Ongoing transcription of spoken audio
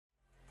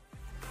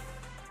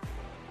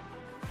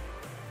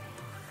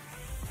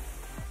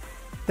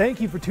Thank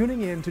you for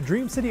tuning in to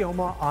Dream City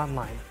Omaha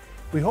Online.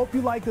 We hope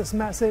you like this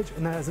message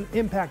and that has an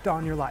impact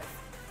on your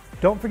life.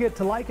 Don't forget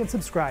to like and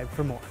subscribe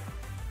for more.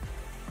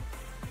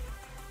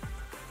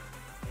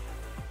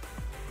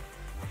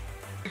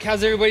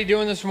 How's everybody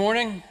doing this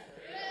morning?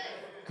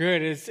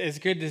 Good. It's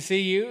good to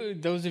see you.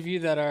 Those of you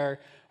that are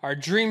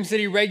Dream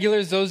City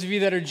regulars, those of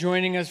you that are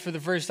joining us for the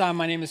first time,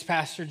 my name is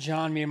Pastor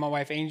John. Me and my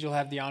wife Angel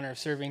have the honor of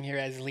serving here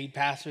as lead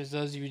pastors.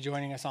 Those of you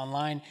joining us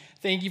online,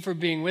 thank you for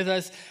being with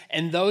us.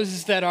 And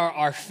those that are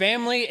our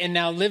family and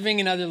now living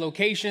in other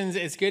locations,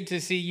 it's good to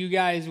see you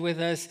guys with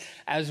us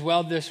as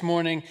well this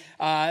morning.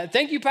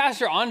 Thank you,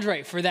 Pastor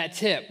Andre, for that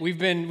tip. We've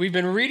been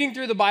reading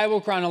through the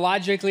Bible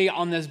chronologically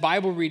on this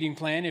Bible reading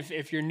plan,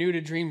 if you're new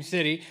to Dream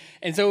City.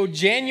 And so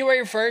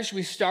January 1st,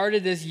 we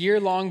started this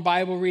year-long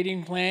Bible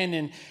reading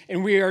plan,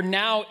 and we are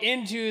now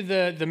into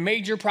the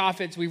major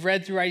prophets. We've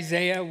read through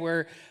Isaiah.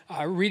 We're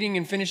reading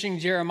and finishing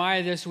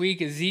Jeremiah this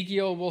week.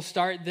 Ezekiel will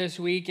start this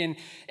week, and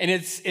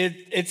it's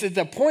at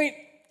the point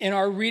in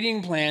our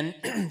reading plan,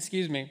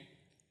 excuse me,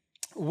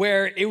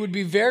 where it would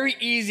be very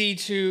easy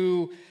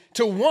to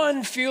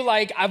one, feel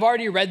like I've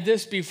already read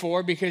this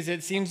before because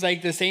it seems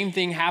like the same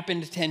thing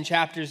happened 10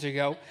 chapters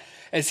ago.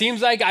 It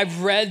seems like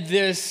I've read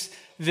this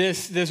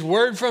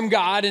word from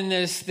God and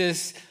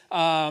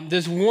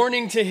this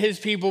warning to his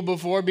people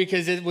before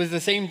because it was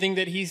the same thing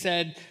that he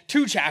said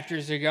 2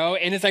 chapters ago.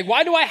 And it's like,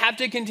 why do I have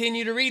to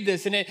continue to read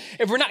this? And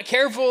if we're not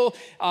careful,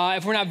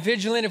 if we're not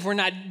vigilant, if we're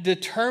not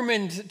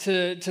determined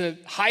to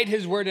hide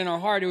his word in our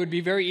heart, it would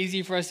be very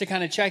easy for us to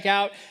kind of check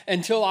out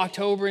until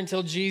October,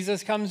 until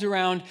Jesus comes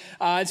around.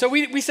 So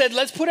we said,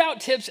 let's put out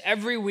tips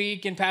every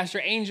week. And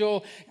Pastor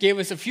Angel gave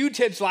us a few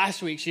tips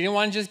last week. She didn't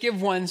want to just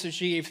give one, so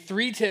she gave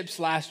 3 tips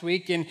last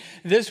week. And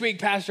this week,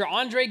 Pastor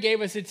Andre gave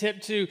us a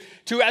tip to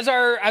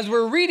as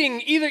we're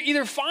reading,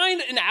 either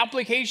find an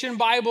application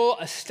Bible,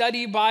 a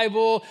study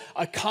Bible,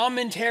 a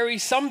commentary,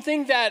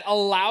 something that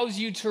allows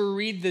you to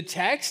read the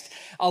text,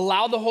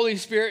 allow the Holy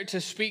Spirit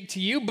to speak to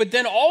you, but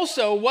then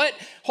also,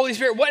 Holy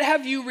Spirit, what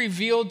have you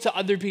revealed to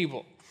other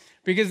people?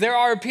 Because there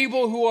are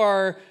people who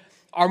are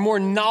more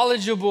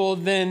knowledgeable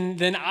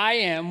than I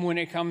am when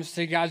it comes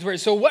to God's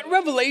word. So what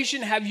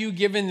revelation have you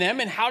given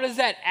them, and how does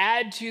that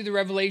add to the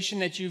revelation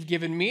that you've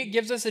given me? It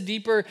gives us a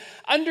deeper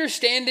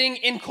understanding,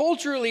 and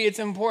culturally it's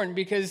important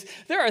because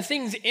there are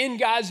things in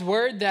God's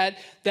word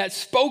that's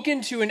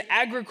spoken to an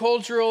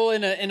agricultural,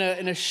 in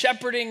a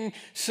shepherding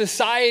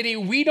society,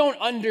 we don't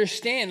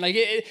understand. Like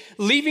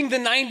leaving the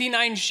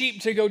 99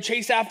 sheep to go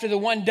chase after the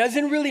one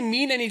doesn't really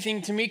mean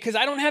anything to me because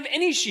I don't have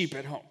any sheep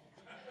at home.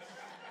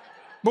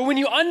 But when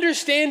you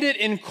understand it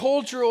in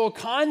cultural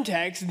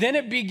context, then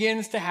it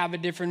begins to have a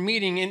different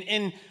meaning.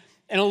 And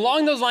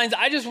along those lines,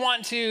 I just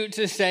want to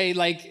say,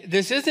 like,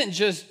 this isn't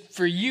just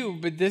for you,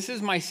 but this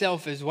is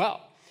myself as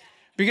well.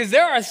 Because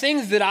there are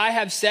things that I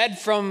have said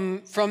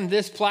from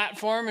this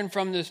platform and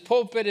from this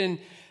pulpit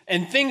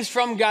and things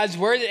from God's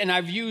word, and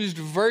I've used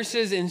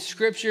verses in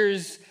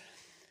scriptures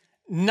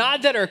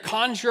not that are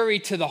contrary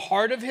to the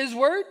heart of his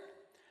word,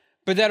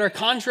 but that are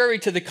contrary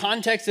to the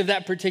context of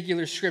that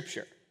particular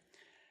scripture.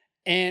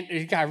 And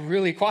it got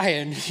really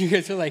quiet, and you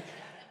guys are like,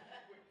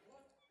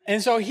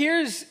 and so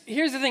here's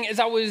the thing. As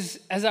I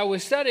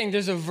was studying,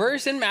 there's a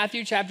verse in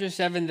Matthew chapter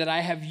 7 that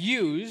I have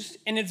used,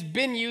 and it's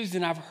been used,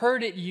 and I've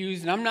heard it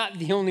used, and I'm not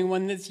the only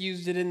one that's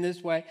used it in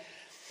this way.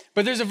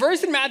 But there's a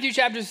verse in Matthew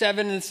chapter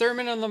 7, in the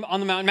Sermon on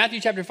the Mount,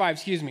 Matthew chapter 5,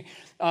 excuse me.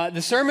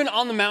 The Sermon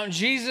on the Mount,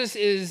 Jesus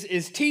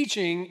is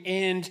teaching,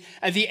 and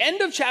at the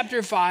end of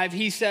chapter 5,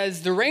 he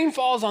says, the rain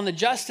falls on the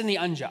just and the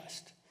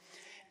unjust.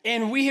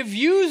 And we have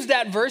used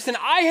that verse, and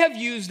I have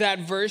used that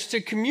verse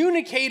to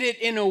communicate it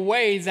in a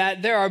way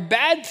that there are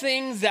bad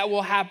things that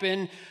will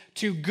happen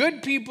to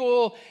good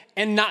people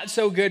and not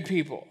so good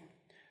people.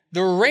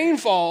 The rain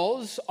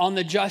falls on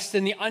the just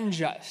and the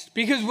unjust.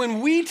 Because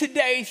when we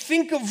today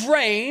think of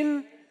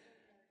rain,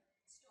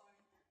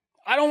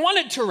 I don't want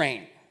it to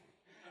rain.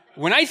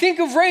 When I think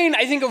of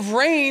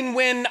rain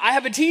when I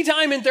have a tee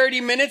time in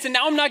 30 minutes and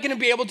now I'm not going to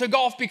be able to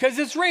golf because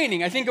it's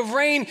raining. I think of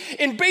rain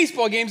in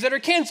baseball games that are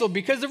canceled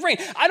because of rain.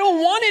 I don't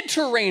want it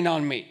to rain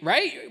on me,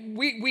 right?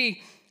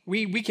 We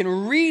can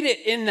read it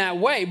in that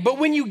way. But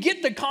when you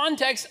get the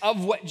context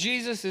of what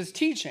Jesus is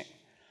teaching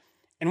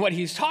and what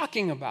he's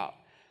talking about,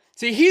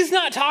 see, he's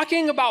not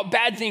talking about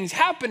bad things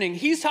happening.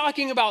 He's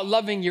talking about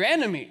loving your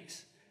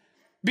enemies.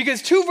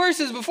 Because 2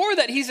 verses before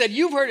that, he said,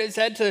 you've heard it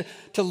said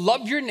to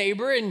love your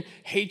neighbor and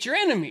hate your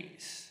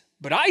enemies.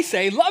 But I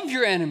say, love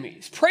your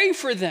enemies, pray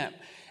for them.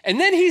 And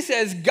then he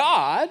says,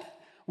 God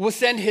will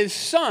send his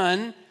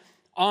son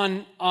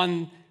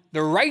on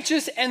the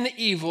righteous and the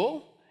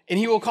evil, and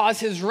he will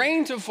cause his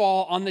rain to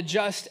fall on the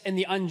just and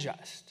the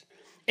unjust.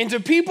 And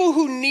to people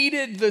who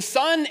needed the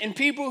sun and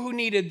people who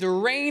needed the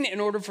rain in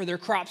order for their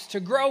crops to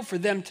grow, for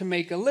them to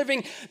make a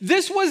living,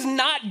 this was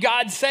not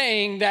God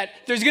saying that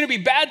there's going to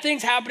be bad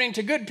things happening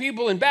to good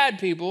people and bad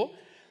people,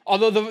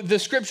 although the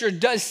scripture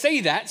does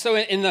say that. So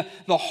in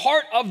the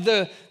heart of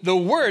the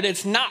word,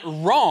 it's not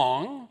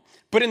wrong.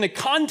 But in the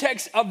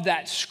context of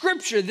that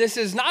scripture, this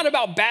is not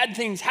about bad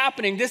things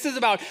happening. This is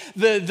about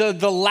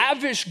the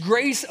lavish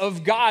grace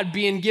of God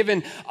being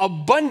given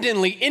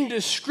abundantly,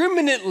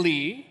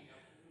 indiscriminately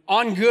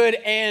on good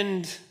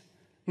and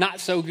not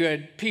so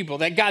good people.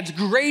 That God's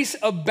grace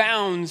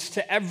abounds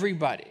to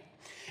everybody.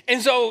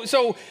 And so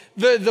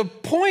the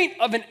point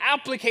of an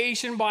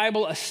application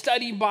Bible, a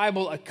study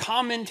Bible, a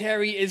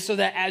commentary is so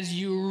that as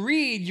you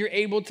read, you're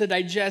able to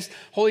digest,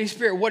 Holy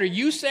Spirit, what are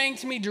you saying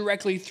to me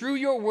directly through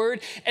your word?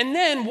 And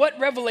then what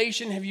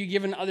revelation have you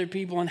given other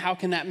people, and how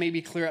can that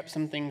maybe clear up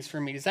some things for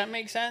me? Does that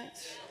make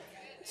sense?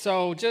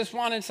 So just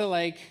wanted to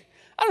I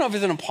don't know if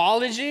it's an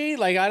apology.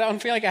 I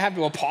don't feel like I have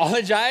to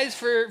apologize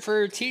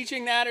for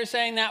teaching that or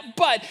saying that.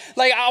 But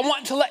I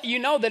want to let you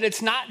know that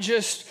it's not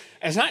just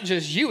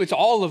you, it's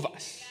all of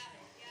us.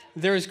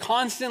 There is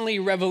constantly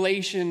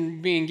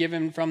revelation being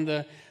given from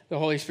the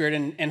Holy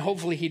Spirit, and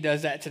hopefully he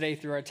does that today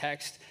through our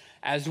text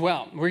as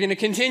well. We're going to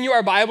continue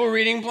our Bible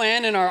reading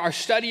plan and our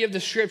study of the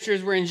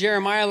scriptures. We're in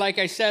Jeremiah, like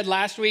I said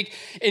last week.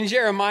 In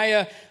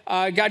Jeremiah,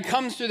 God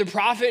comes through the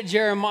prophet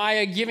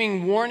Jeremiah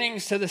giving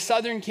warnings to the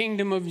southern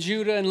kingdom of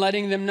Judah and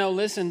letting them know,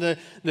 listen, the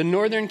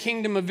northern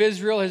kingdom of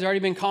Israel has already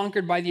been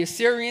conquered by the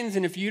Assyrians,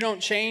 and if you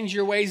don't change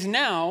your ways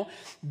now,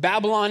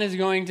 Babylon is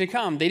going to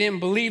come. They didn't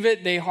believe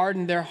it. They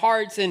hardened their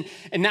hearts. And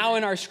now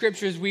in our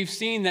scriptures, we've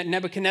seen that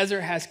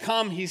Nebuchadnezzar has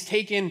come. He's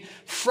taken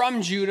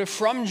from Judah,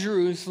 from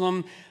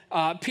Jerusalem,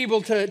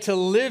 people to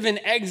live in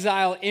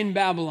exile in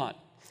Babylon.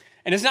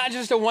 And it's not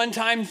just a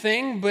one-time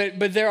thing,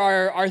 but there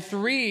are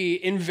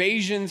 3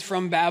 invasions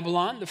from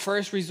Babylon. The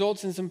first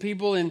results in some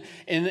people in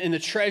the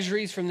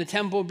treasuries from the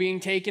temple being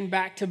taken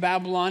back to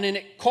Babylon. And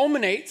it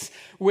culminates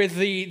with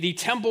the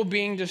temple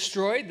being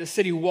destroyed, the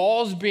city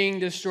walls being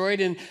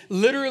destroyed, and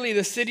literally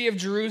the city of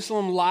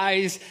Jerusalem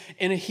lies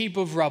in a heap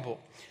of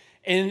rubble.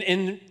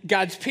 And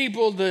God's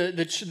people,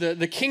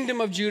 the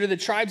kingdom of Judah, the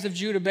tribes of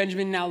Judah,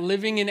 Benjamin, now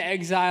living in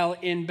exile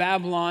in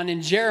Babylon.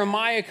 And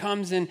Jeremiah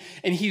comes and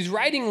he's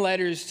writing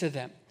letters to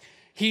them.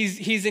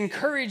 He's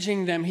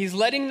encouraging them. He's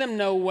letting them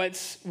know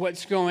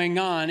what's going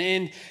on.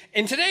 And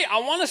today I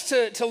want us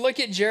to look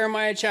at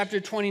Jeremiah chapter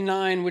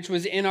 29, which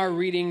was in our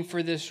reading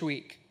for this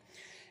week.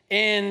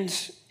 And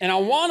I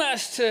want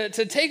us to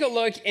take a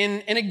look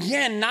and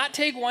again, not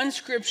take one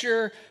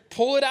scripture,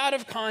 pull it out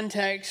of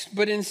context,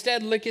 but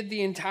instead look at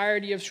the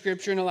entirety of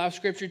Scripture and allow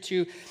Scripture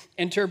to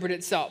interpret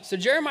itself. So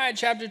Jeremiah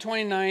chapter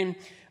 29,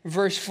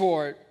 verse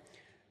 4,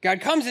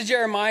 God comes to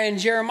Jeremiah, and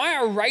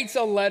Jeremiah writes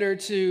a letter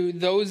to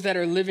those that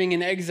are living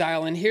in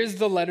exile, and here's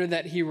the letter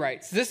that he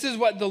writes. This is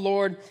what the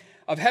Lord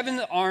of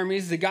heaven's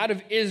armies, the God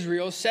of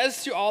Israel,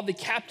 says to all the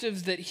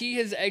captives that he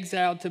has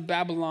exiled to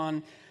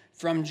Babylon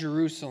from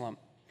Jerusalem.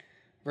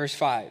 Verse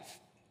 5,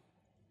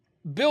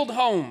 build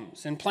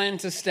homes and plan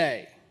to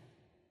stay.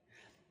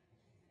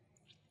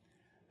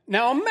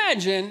 Now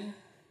imagine,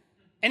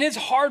 and it's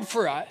hard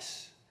for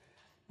us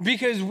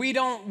because we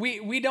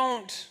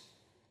don't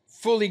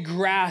fully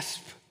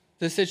grasp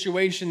the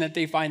situation that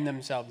they find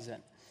themselves in.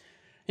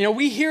 You know,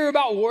 we hear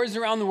about wars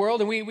around the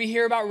world, and we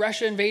hear about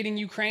Russia invading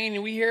Ukraine,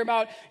 and we hear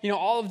about,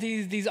 all of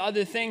these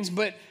other things,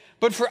 but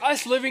for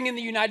us living in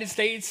the United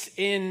States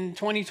in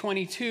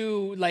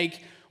 2022,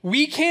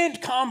 we can't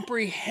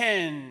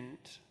comprehend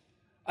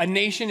a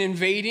nation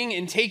invading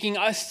and taking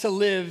us to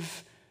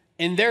live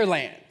in their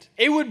land.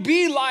 It would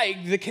be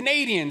like the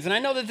Canadians, and I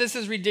know that this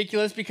is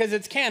ridiculous because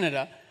it's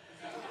Canada,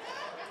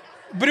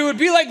 but it would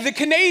be like the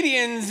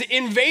Canadians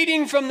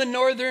invading from the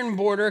northern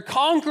border,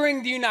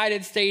 conquering the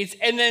United States,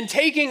 and then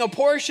taking a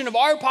portion of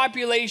our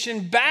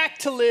population back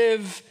to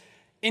live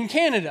in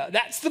Canada.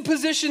 That's the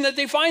position that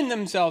they find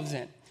themselves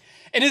in.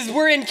 And as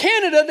we're in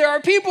Canada, there are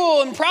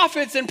people and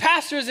prophets and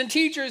pastors and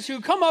teachers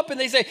who come up and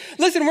they say,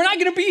 listen, we're not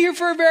going to be here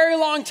for a very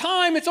long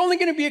time. It's only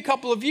going to be a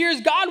couple of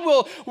years. God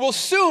will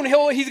soon,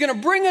 he's going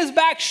to bring us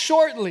back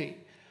shortly.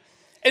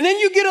 And then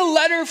you get a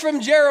letter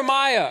from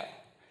Jeremiah.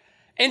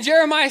 And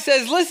Jeremiah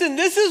says, listen,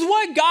 this is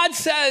what God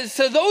says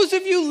to those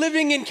of you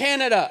living in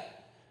Canada.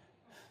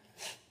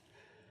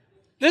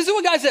 This is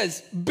what God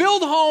says,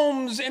 build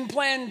homes and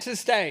plan to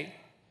stay.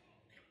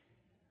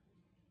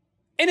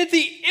 And at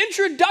the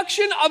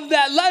introduction of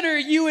that letter,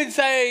 you would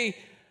say,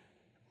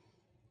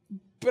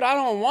 but I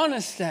don't want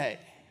to stay.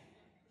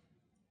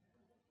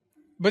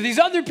 But these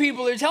other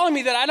people are telling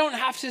me that I don't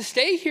have to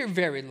stay here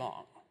very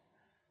long.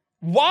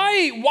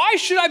 Why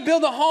should I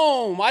build a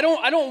home? I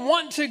don't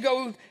want to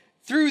go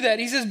through that.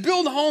 He says,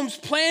 build homes,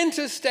 plan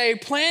to stay,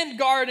 plant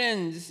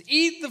gardens,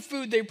 eat the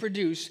food they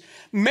produce,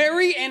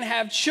 marry and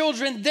have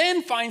children,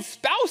 then find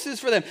spouses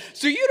for them.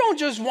 So you don't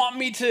just want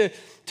me to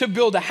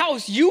build a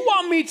house. You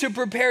want me to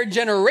prepare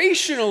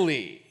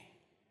generationally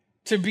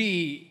to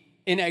be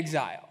in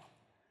exile.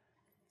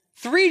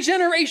 3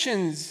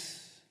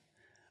 generations.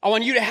 I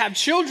want you to have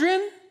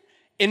children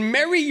and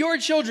marry your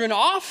children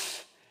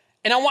off,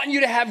 and I want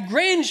you to have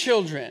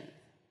grandchildren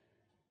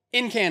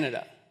in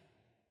Canada.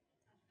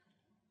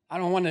 I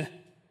don't want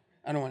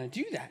to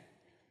do that.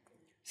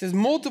 It says,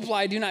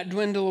 multiply, do not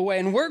dwindle away,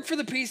 and work for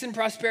the peace and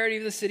prosperity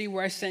of the city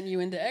where I sent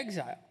you into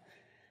exile.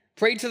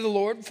 Pray to the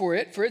Lord for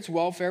it, for its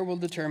welfare will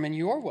determine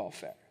your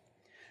welfare.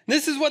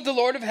 This is what the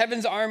Lord of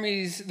heaven's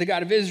armies, the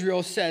God of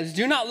Israel, says.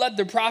 Do not let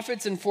the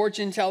prophets and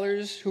fortune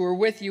tellers who are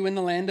with you in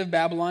the land of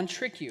Babylon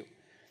trick you.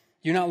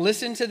 Do not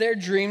listen to their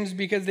dreams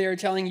because they are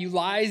telling you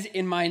lies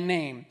in my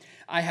name.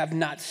 I have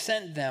not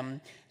sent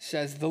them,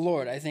 says the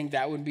Lord. I think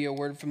that would be a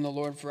word from the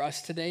Lord for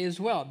us today as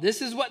well.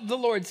 This is what the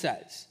Lord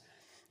says.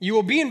 You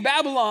will be in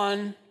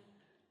Babylon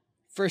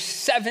for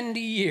 70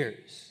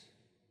 years.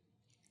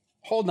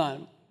 Hold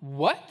on.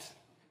 What?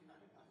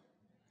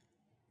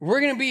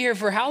 We're going to be here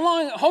for how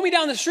long? Homie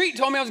down the street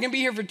told me I was going to be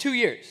here for 2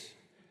 years.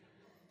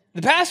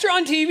 The pastor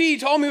on TV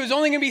told me it was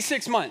only going to be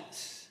 6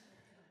 months.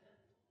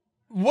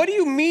 What do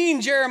you mean,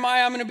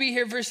 Jeremiah, I'm going to be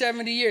here for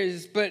 70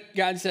 years? But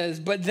God says,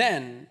 but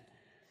then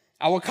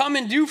I will come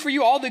and do for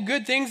you all the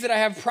good things that I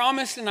have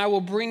promised, and I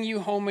will bring you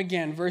home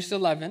again. Verse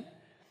 11,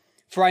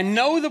 for I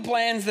know the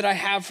plans that I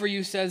have for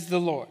you, says the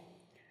Lord.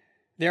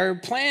 They are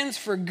plans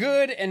for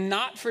good and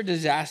not for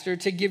disaster,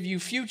 to give you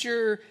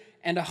future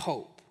and a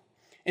hope.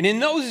 And in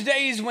those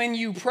days when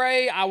you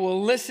pray, I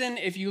will listen.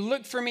 If you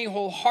look for me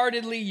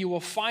wholeheartedly, you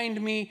will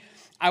find me.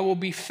 I will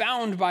be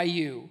found by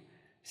you,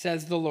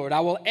 says the Lord.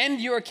 I will end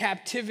your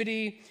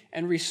captivity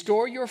and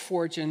restore your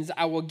fortunes.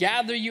 I will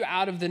gather you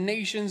out of the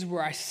nations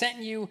where I sent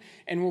you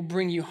and will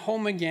bring you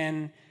home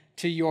again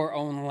to your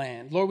own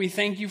land. Lord, we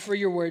thank you for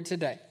your word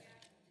today.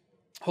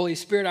 Holy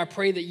Spirit, I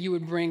pray that you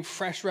would bring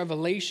fresh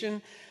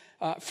revelation,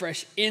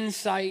 fresh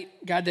insight,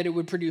 God, that it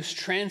would produce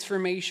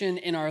transformation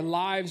in our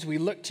lives. We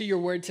look to your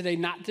word today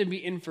not to be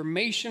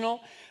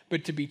informational,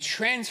 but to be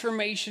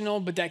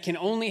transformational. But that can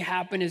only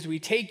happen as we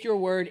take your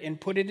word and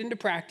put it into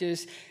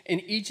practice in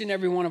each and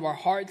every one of our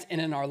hearts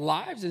and in our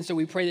lives. And so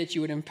we pray that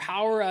you would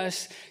empower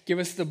us, give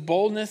us the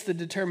boldness, the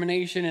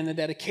determination, and the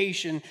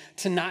dedication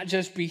to not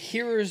just be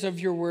hearers of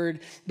your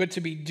word, but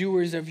to be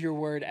doers of your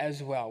word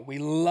as well. We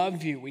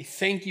love you. We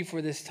thank you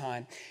for this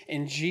time.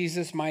 In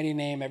Jesus' mighty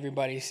name,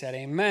 everybody said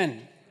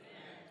amen.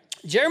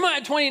 Jeremiah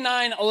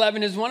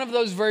 29:11 is one of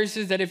those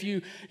verses that if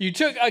you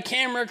took a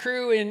camera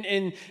crew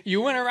and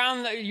you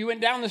went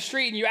down the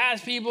street and you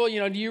asked people,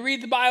 do you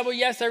read the Bible?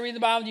 Yes, I read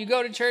the Bible. Do you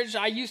go to church?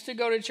 I used to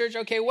go to church.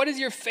 Okay, what is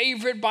your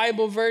favorite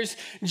Bible verse?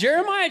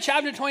 Jeremiah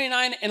chapter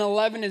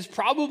 29:11 is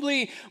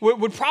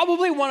would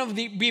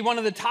probably be one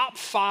of the top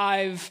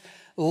 5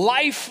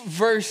 life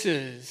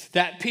verses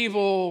that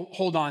people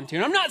hold on to.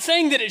 And I'm not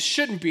saying that it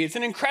shouldn't be. It's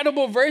an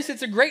incredible verse.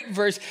 It's a great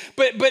verse,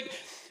 but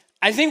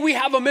I think we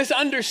have a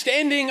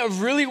misunderstanding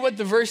of really what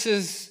the verse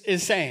is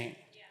saying.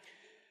 Yeah.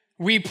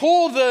 We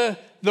pull the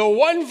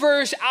one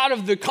verse out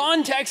of the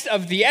context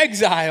of the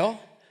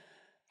exile,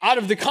 out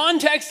of the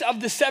context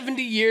of the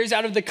 70 years,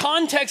 out of the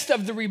context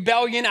of the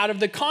rebellion, out of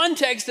the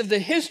context of the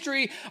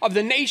history of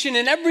the nation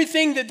and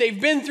everything that they've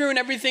been through and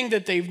everything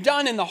that they've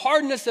done and the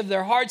hardness of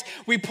their hearts.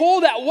 We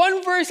pull that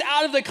one verse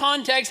out of the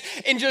context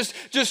and just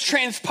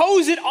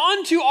transpose it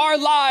onto our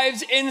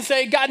lives and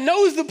say, God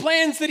knows the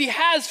plans that he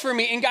has for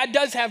me, and God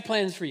does have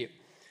plans for you.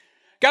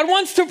 God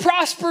wants to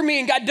prosper me,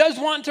 and God does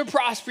want to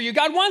prosper you.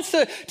 God wants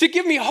to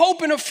give me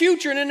hope and a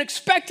future and an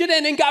expected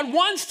end, and God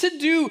wants to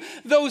do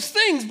those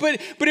things.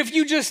 But if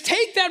you just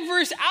take that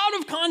verse out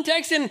of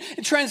context and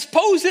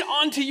transpose it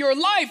onto your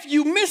life,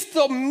 you miss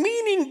the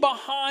meaning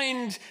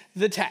behind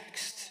the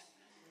text.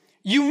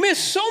 You miss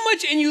so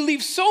much and you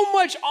leave so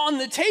much on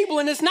the table,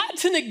 and it's not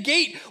to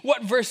negate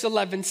what verse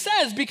 11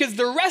 says, because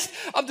the rest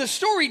of the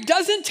story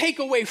doesn't take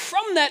away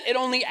from that, it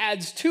only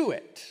adds to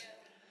it.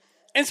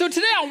 And so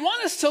today I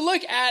want us to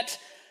look at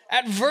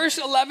verse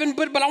 11,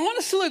 but I want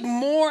us to look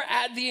more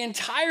at the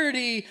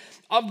entirety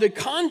of the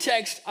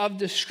context of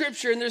the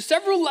scripture. And there's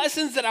several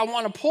lessons that I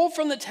want to pull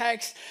from the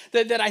text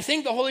that I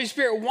think the Holy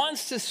Spirit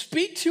wants to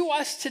speak to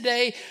us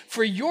today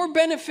for your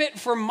benefit,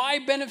 for my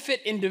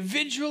benefit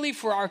individually,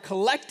 for our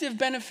collective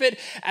benefit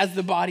as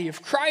the body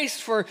of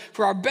Christ, for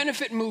our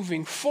benefit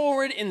moving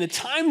forward in the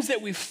times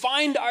that we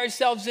find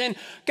ourselves in.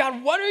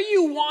 God, what are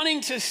you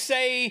wanting to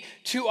say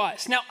to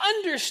us? Now,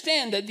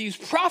 understand that these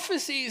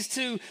prophecies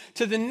to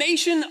the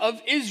nation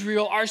of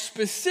Israel are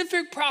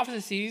specific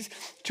prophecies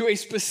to a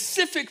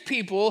specific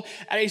people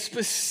at a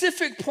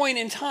specific point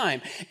in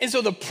time. And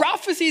so the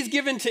prophecies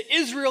given to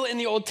Israel in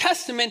the Old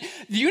Testament,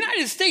 the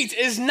United States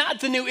is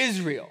not the new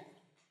Israel.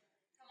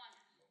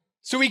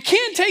 So we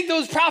can't take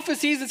those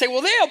prophecies and say,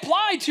 well, they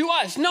apply to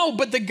us. No,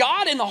 but the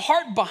God and the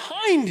heart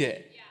behind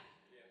it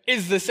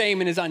is the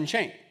same and is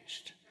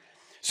unchanged.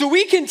 So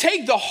we can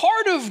take the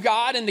heart of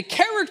God and the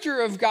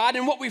character of God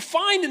and what we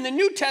find in the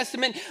New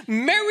Testament,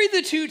 marry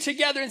the two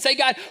together and say,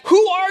 God,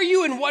 who are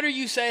you and what are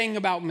you saying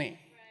about me?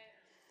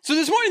 So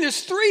this morning,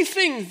 there's 3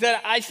 things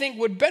that I think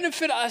would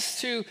benefit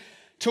us to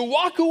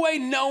walk away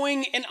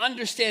knowing and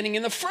understanding.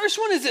 And the first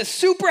one is this: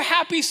 super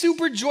happy,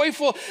 super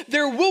joyful.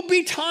 There will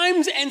be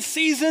times and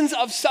seasons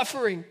of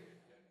suffering.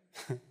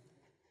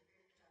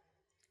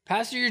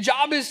 Pastor, your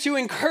job is to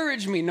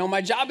encourage me. No,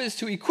 my job is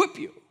to equip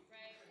you.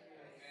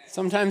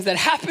 Sometimes that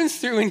happens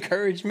through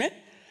encouragement.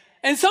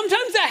 And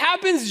sometimes that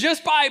happens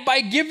just by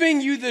giving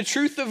you the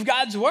truth of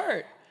God's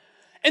word.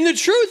 And the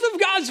truth of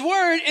God's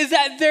word is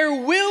that there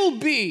will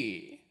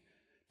be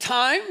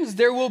times,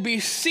 there will be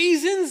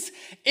seasons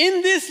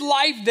in this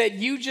life that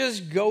you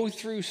just go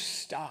through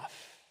stuff.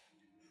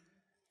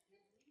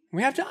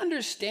 We have to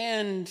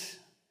understand,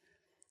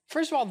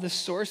 first of all, the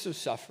source of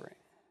suffering.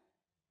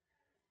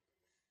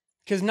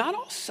 Because not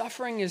all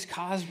suffering is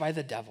caused by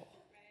the devil.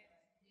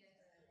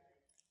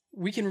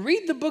 We can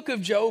read the book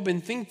of Job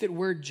and think that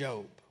we're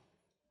Job.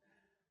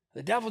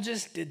 The devil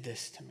just did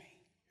this to me.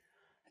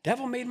 The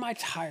devil made my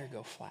tire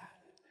go flat.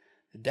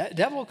 The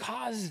devil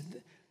caused,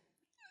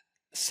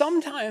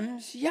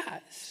 sometimes,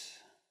 yes.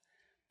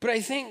 But I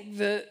think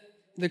the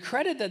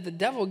credit that the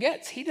devil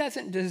gets, he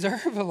doesn't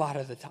deserve a lot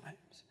of the times.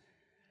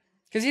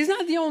 Because he's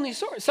not the only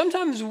source.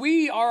 Sometimes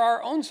we are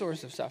our own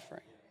source of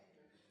suffering.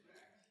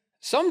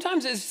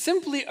 Sometimes it's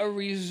simply a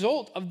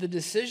result of the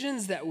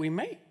decisions that we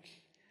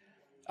make,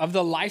 of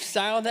the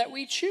lifestyle that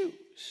we choose,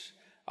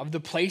 of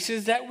the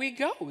places that we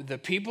go, the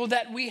people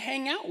that we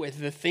hang out with,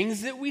 the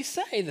things that we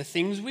say, the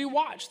things we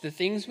watch, the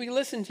things we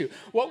listen to,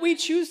 what we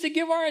choose to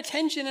give our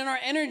attention and our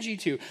energy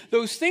to,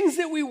 those things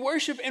that we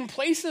worship in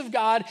place of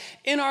God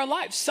in our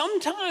lives.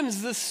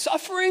 Sometimes the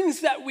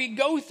sufferings that we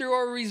go through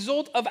are a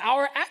result of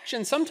our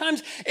actions.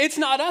 Sometimes it's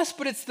not us,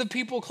 but it's the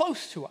people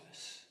close to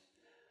us.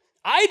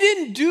 I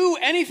didn't do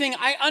anything,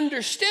 I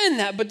understand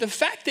that, but the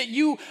fact that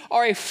you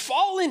are a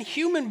fallen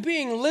human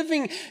being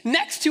living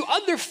next to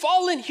other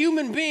fallen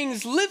human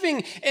beings,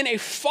 living in a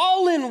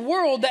fallen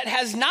world that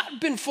has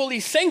not been fully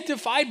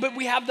sanctified, but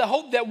we have the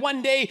hope that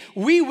one day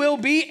we will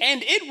be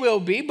and it will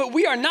be, but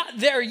we are not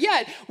there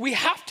yet. We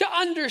have to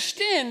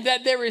understand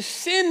that there is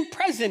sin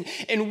present,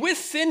 and with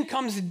sin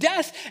comes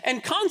death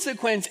and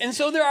consequence. And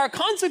so there are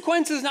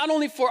consequences not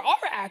only for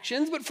our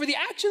actions, but for the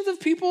actions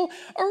of people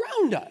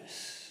around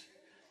us.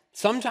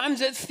 Sometimes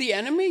it's the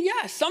enemy,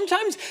 yes.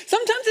 Sometimes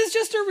it's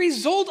just a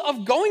result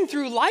of going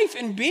through life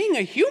and being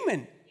a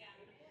human.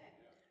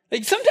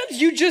 Like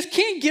sometimes you just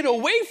can't get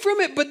away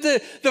from it, but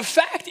the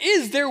fact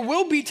is there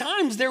will be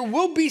times, there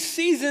will be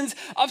seasons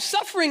of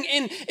suffering.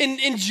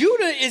 And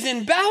Judah is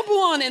in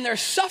Babylon and they're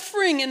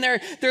suffering and they're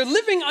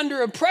living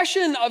under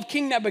oppression of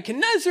King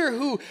Nebuchadnezzar,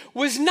 who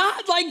was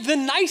not like the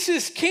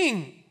nicest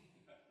king.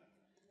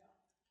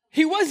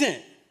 He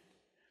wasn't.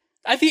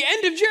 At the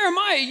end of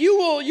Jeremiah, you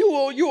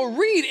will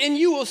read and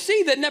you will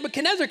see that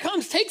Nebuchadnezzar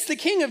comes, takes the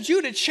king of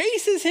Judah,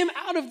 chases him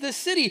out of the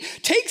city,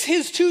 takes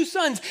his 2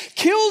 sons,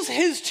 kills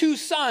his 2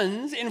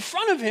 sons in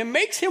front of him,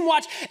 makes him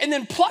watch, and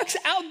then plucks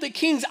out the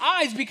king's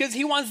eyes because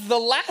he wants the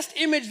last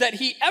image that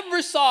he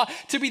ever saw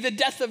to be the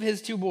death of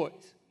his 2 boys.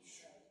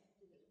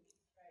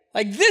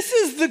 Like this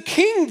is the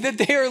king that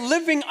they are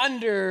living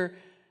under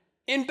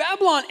in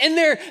Babylon. And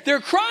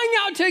they're crying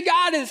out to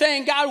God and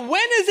saying, God,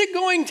 when is it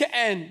going to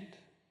end?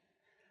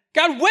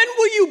 God, when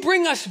will you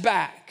bring us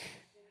back?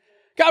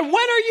 God, when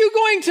are you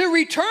going to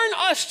return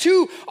us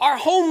to our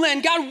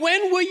homeland? God,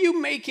 when will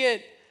you make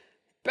it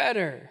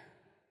better?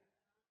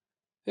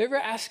 You ever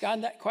ask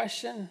God that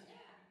question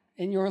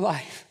in your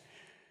life?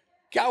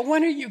 God,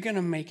 when are you going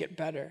to make it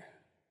better?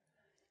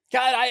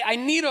 God, I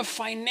need a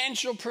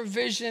financial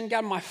provision.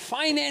 God, my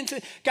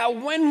finances.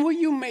 God, when will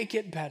you make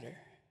it better?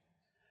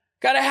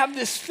 God, I have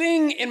this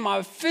thing in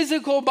my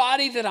physical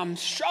body that I'm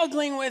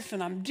struggling with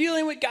and I'm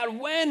dealing with. God,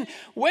 when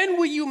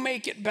will you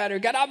make it better?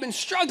 God, I've been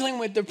struggling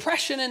with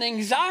depression and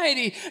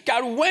anxiety.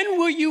 God, when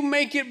will you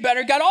make it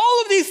better? God,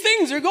 all of these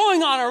things are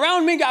going on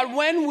around me. God,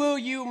 when will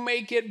you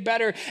make it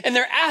better? And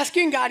they're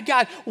asking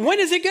God,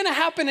 when is it going to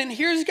happen? And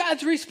here's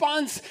God's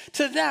response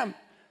to them.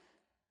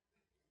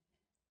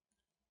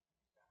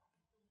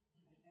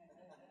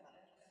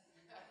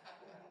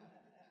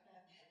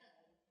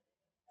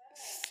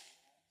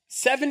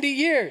 "70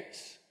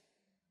 years.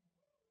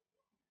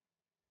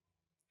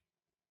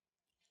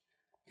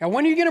 Now,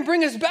 when are you going to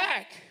bring us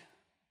back?"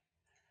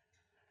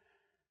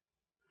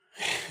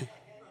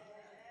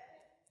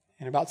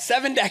 In about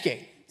 7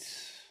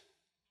 decades.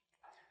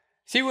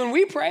 See, when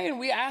we pray and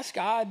we ask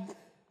God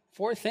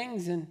for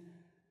things, and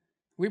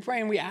we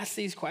pray and we ask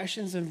these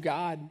questions of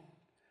God,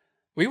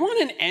 we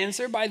want an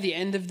answer by the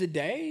end of the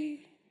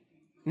day,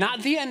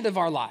 not the end of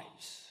our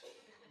lives.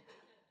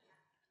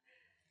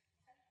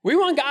 We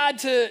want God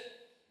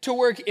to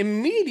work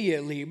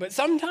immediately, but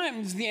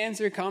sometimes the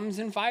answer comes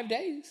in 5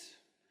 days.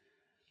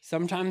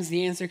 Sometimes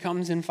the answer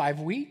comes in 5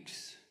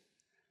 weeks.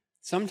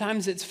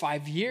 Sometimes it's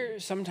 5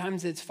 years.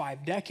 Sometimes it's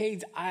 5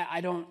 decades.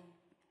 I don't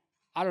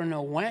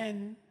know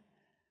when,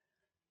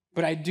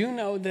 but I do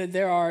know that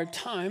there are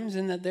times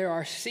and that there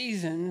are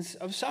seasons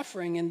of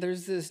suffering, and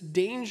there's this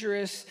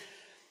dangerous,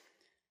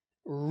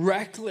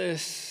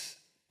 reckless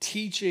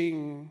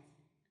teaching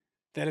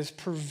that is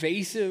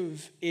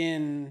pervasive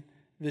in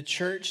the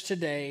church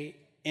today,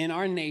 in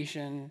our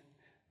nation,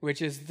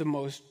 which is the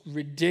most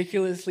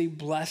ridiculously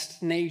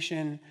blessed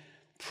nation,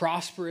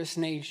 prosperous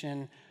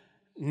nation,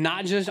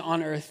 not just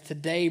on earth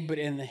today, but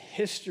in the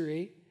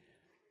history.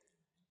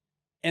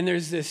 And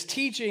there's this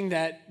teaching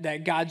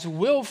that God's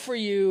will for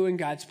you and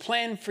God's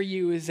plan for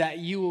you is that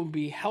you will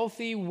be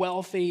healthy,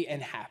 wealthy,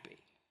 and happy.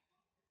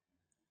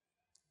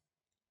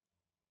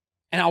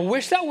 And I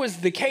wish that was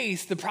the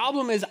case. The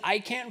problem is I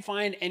can't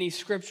find any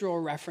scriptural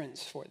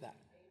reference for that.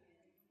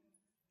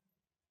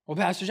 Well,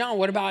 Pastor John,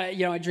 what about,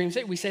 at Dream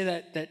City? We say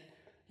that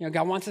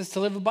God wants us to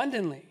live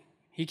abundantly.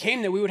 He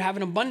came that we would have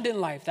an abundant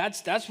life.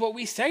 That's what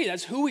we say.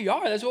 That's who we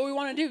are. That's what we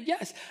want to do.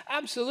 Yes,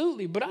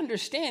 absolutely. But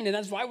understand, and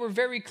that's why we're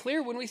very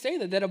clear when we say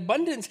that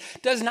abundance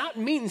does not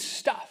mean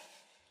stuff.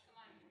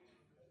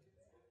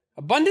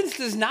 Abundance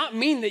does not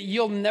mean that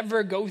you'll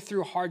never go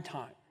through hard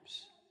times.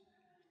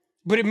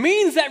 But it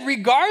means that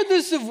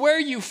regardless of where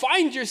you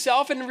find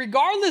yourself and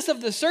regardless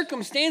of the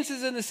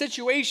circumstances and the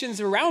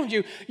situations around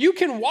you, you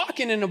can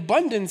walk in an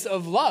abundance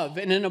of love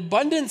and an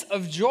abundance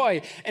of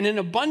joy and an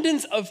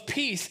abundance of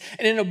peace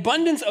and an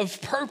abundance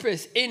of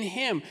purpose in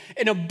Him,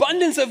 an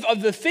abundance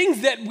of the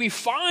things that we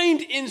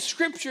find in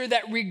Scripture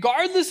that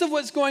regardless of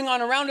what's going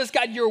on around us,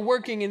 God, you're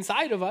working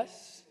inside of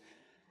us.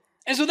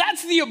 And so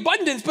that's the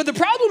abundance. But the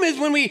problem is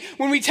when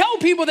we tell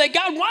people that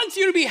God wants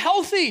you to be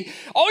healthy,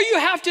 all you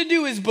have to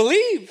do is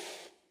believe.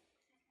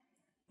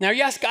 Now,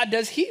 yes, God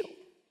does heal,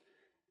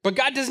 but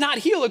God does not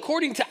heal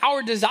according to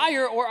our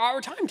desire or our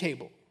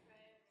timetable.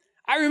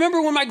 I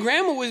remember when my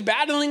grandma was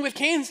battling with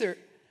cancer,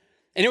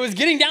 and it was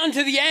getting down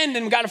to the end,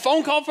 and we got a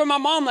phone call from my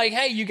mom like,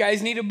 hey, you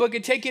guys need to book a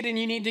ticket and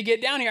you need to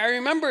get down here. I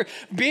remember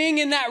being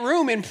in that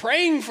room and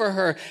praying for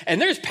her,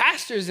 and there's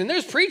pastors and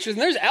there's preachers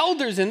and there's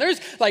elders and there's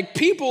like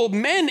people,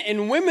 men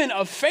and women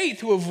of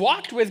faith who have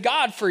walked with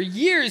God for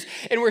years,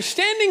 and we're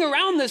standing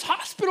around this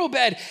hospital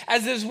bed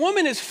as this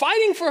woman is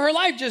fighting for her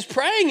life, just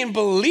praying and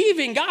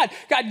believing, God,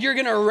 you're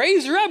going to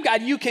raise her up.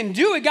 God, you can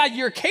do it. God,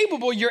 you're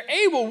capable. You're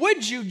able.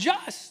 Would you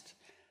just?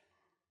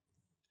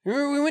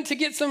 Remember we went to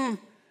get some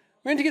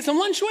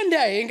lunch one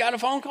day and got a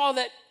phone call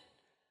that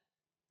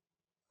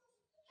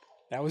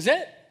was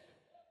it.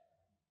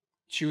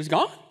 She was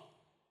gone.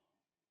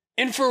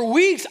 And for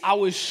weeks, I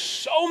was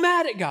so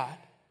mad at God.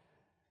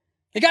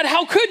 And God,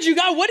 how could you?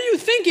 God, what are you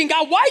thinking?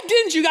 God, why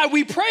didn't you? God,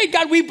 we prayed.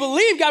 God, we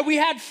believed. God, we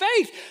had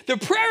faith. The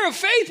prayer of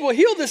faith will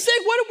heal the sick.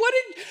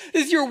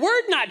 Is your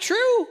word not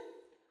true?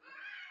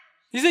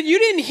 He said, you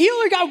didn't heal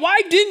her, God.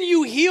 Why didn't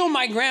you heal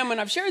my grandma? And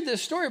I've shared this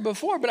story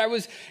before, but I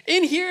was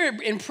in here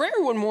in prayer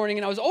one morning,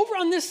 and I was over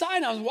on this side,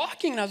 and I was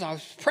walking, and I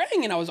was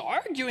praying, and I was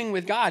arguing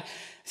with God. I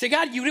said,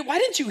 God, why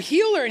didn't you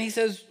heal her? And He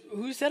says,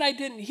 who said I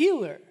didn't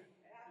heal her?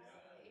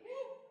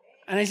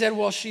 And I said,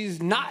 well,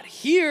 she's not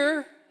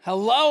here.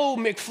 Hello,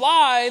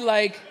 McFly.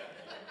 Like,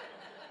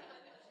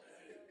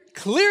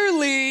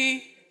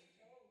 clearly,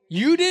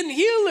 you didn't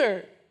heal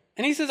her.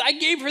 And He says, I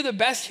gave her the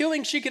best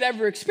healing she could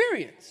ever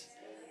experience.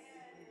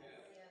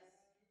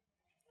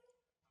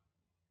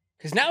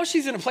 Because now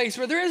she's in a place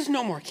where there is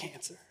no more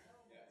cancer.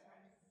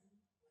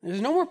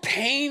 There's no more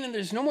pain, and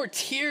there's no more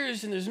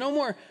tears, and there's no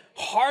more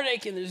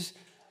heartache, and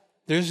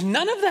there's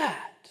none of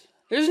that.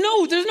 There's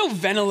no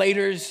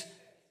ventilators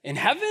in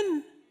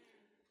heaven.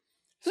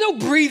 There's no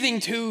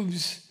breathing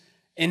tubes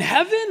in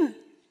heaven.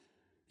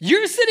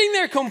 You're sitting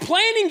there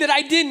complaining that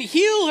I didn't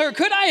heal her.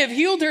 Could I have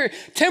healed her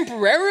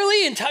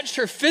temporarily and touched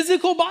her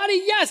physical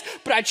body? Yes,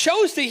 but I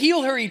chose to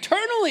heal her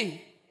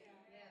eternally.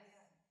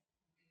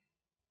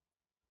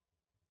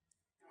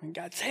 When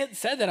God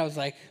said that, I was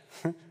like,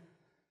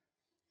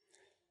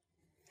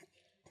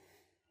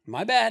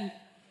 my bad.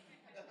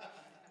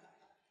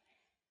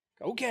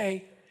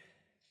 Okay.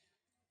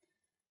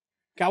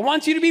 God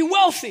wants you to be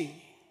wealthy.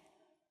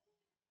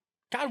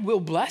 God will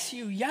bless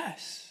you,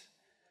 yes.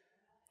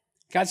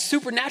 God's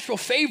supernatural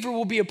favor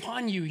will be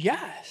upon you,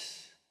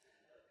 yes.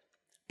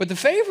 But the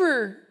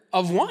favor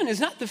of one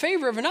is not the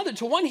favor of another.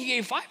 To one He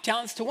gave 5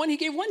 talents, to one He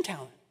gave 1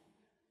 talent.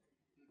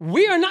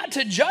 We are not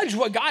to judge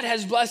what God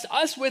has blessed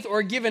us with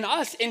or given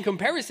us in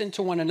comparison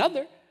to one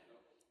another.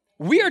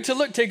 We are to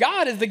look to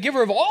God as the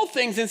giver of all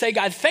things and say,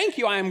 God, thank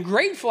you. I am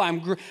grateful.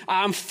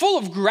 I'm full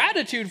of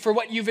gratitude for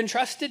what you've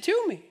entrusted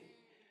to me.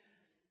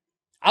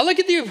 I look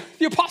at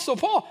the Apostle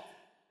Paul,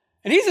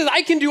 and he says,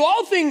 I can do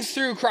all things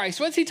through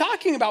Christ. What's he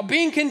talking about?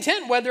 Being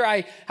content, whether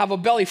I have a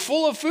belly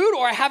full of food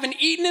or I haven't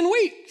eaten in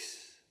weeks.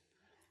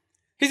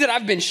 He said,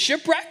 I've been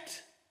shipwrecked.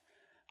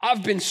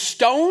 I've been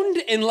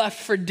stoned and left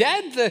for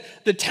dead.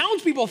 The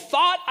townspeople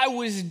thought I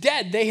was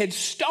dead. They had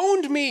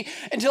stoned me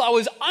until I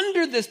was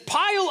under this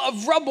pile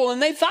of rubble,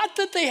 and they thought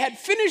that they had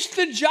finished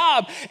the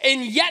job,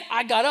 and yet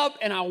I got up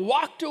and I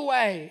walked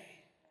away.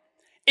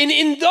 And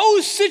in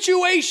those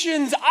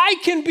situations, I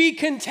can be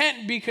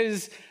content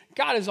because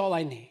God is all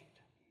I need.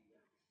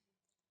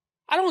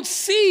 I don't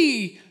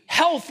see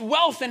health,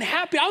 wealth, and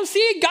happiness. I don't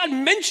see God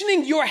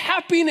mentioning your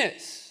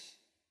happiness.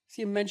 I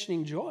see Him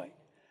mentioning joy.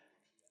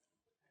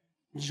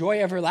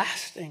 Joy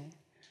everlasting,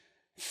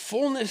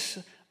 fullness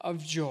of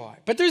joy.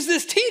 But there's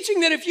this teaching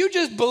that if you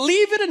just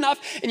believe it enough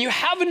and you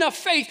have enough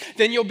faith,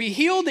 then you'll be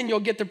healed and you'll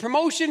get the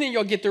promotion and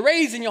you'll get the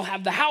raise and you'll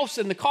have the house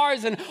and the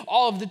cars and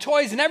all of the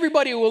toys, and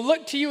everybody will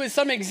look to you as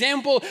some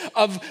example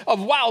of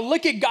wow,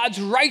 look at God's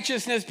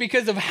righteousness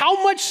because of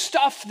how much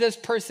stuff this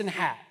person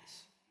has.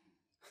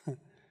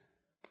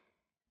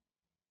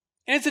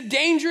 And it's a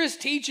dangerous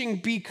teaching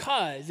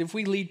because if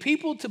we lead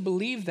people to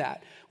believe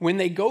that, when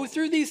they go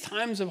through these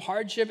times of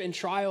hardship and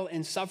trial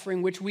and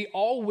suffering, which we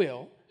all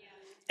will,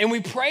 and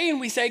we pray and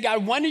we say,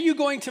 God, when are you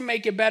going to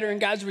make it better?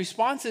 And God's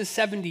response is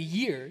 70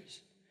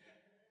 years.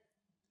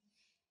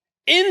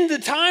 in the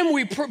time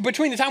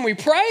between the time we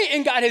pray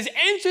and God has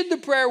answered the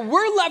prayer,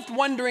 we're left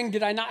wondering,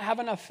 did I not have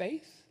enough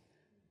faith?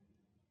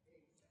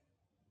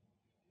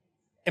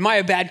 Am I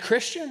a bad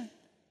Christian?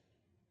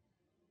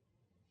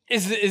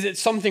 Is it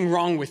something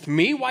wrong with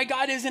me why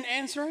God isn't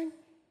answering?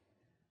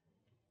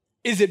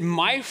 Is it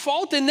my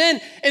fault? And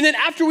then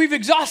after we've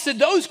exhausted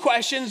those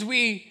questions,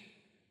 we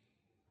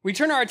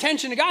turn our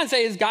attention to God and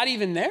say, is God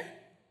even there?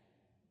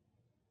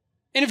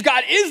 And if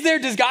God is there,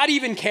 does God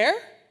even care?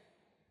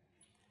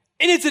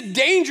 And it's a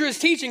dangerous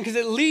teaching because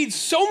it leads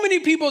so many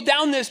people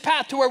down this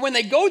path to where when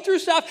they go through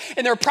stuff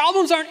and their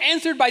problems aren't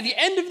answered by the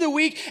end of the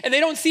week and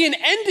they don't see an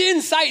end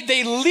in sight,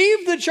 they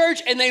leave the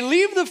church and they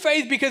leave the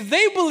faith because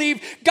they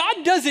believe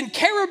God doesn't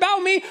care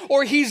about me,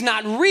 or he's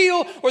not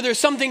real, or there's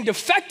something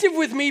defective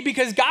with me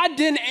because God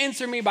didn't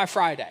answer me by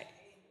Friday.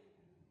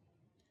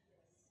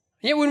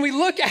 Yet when we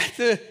look at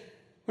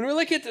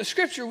the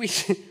scripture, we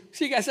see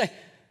guys say,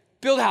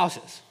 build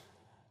houses,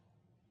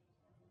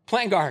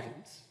 plant gardens,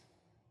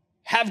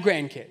 have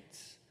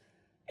grandkids,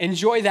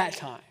 enjoy that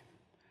time,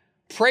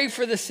 pray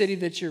for the city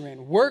that you're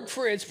in, work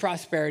for its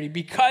prosperity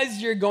because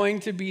you're going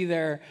to be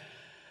there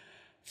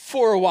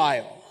for a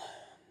while.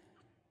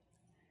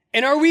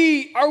 And are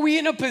we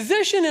in a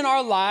position in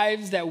our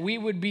lives that we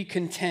would be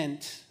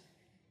content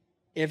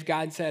if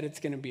God said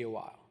it's going to be a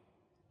while?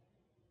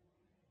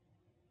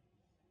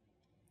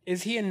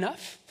 Is he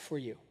enough for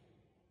you?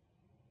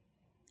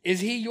 Is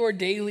he your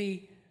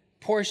daily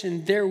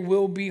portion? There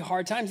will be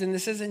hard times. And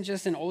this isn't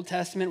just an Old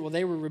Testament, well,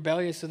 they were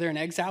rebellious, so they're in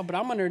exile, but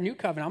I'm under a new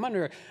covenant. I'm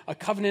under a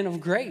covenant of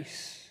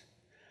grace.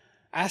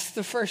 Ask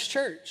the first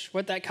church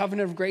what that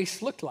covenant of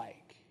grace looked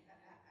like.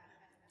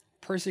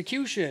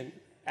 Persecution.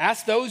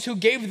 Ask those who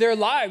gave their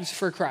lives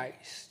for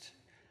Christ.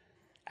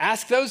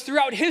 Ask those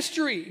throughout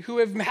history who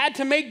have had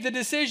to make the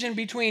decision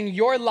between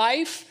your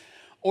life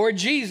or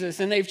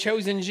Jesus, and they've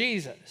chosen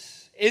Jesus.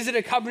 Is it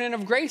a covenant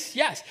of grace?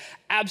 Yes,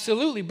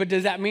 absolutely. But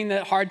does that mean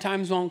that hard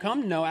times won't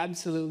come? No,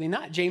 absolutely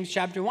not. James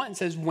chapter 1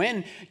 says,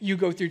 when you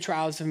go through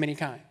trials of many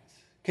kinds,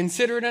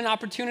 consider it an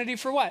opportunity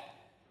for what?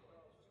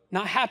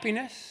 Not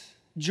happiness,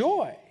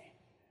 joy.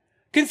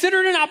 Consider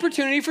it an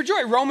opportunity for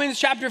joy. Romans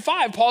chapter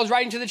 5, Paul's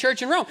writing to the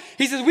church in Rome.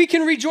 He says, we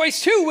can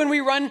rejoice too when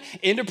we run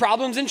into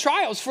problems and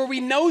trials, for we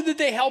know that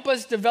they help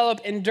us develop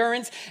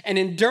endurance, and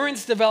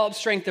endurance develops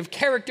strength of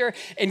character,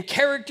 and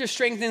character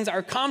strengthens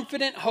our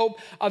confident hope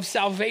of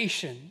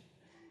salvation.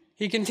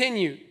 He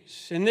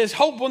continues, and this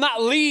hope will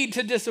not lead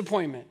to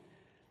disappointment,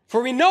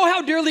 for we know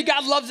how dearly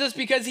God loves us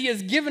because he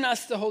has given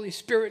us the Holy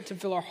Spirit to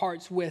fill our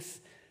hearts with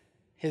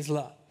his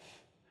love.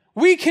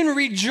 We can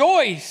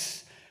rejoice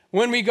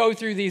when we go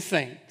through these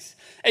things.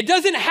 It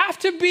doesn't have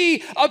to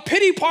be a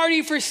pity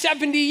party for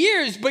 70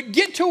 years, but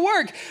get to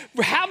work,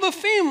 have a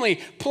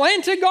family,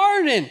 plant a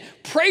garden,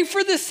 pray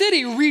for the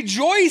city,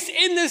 rejoice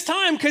in this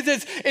time because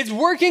it's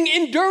working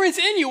endurance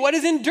in you. What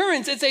is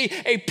endurance? It's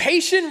a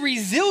patient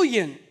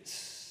resilience.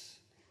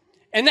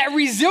 And that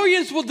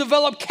resilience will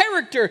develop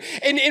character.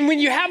 And when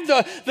you have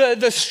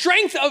the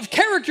strength of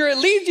character, it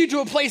leads you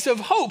to a place of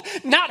hope.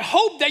 Not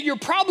hope that your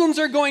problems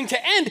are going to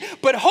end,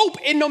 but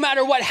hope in no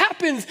matter what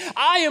happens,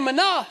 I am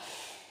enough.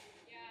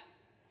 Yeah.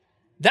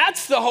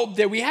 That's the hope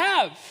that we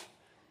have.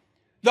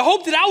 The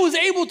hope that I was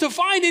able to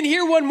find in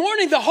here one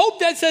morning, the hope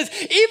that says,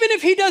 even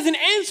if he doesn't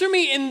answer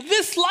me in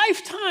this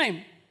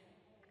lifetime,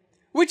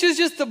 which is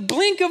just the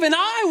blink of an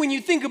eye when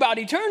you think about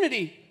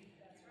eternity,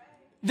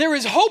 there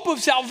is hope of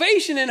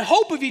salvation and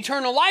hope of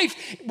eternal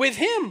life with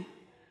him.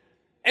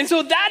 And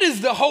so that is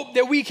the hope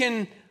that we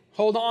can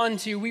hold on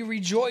to. We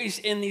rejoice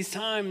in these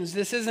times.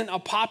 This isn't a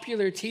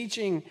popular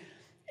teaching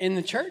in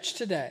the church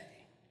today.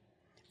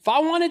 If I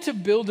wanted to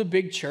build a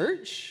big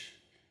church,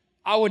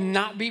 I would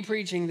not be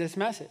preaching this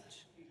message.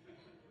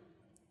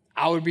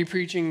 I would be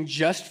preaching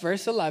just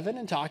verse 11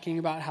 and talking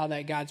about how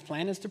that God's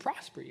plan is to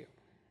prosper you.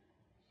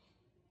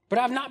 But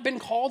I've not been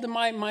called, and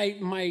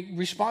my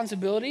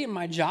responsibility and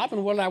my job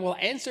and what I will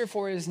answer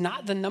for is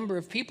not the number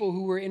of people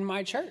who were in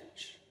my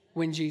church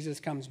when Jesus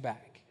comes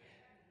back.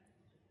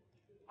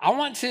 I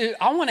want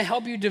to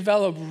help you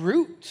develop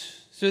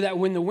roots so that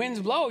when the winds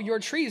blow, your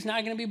tree is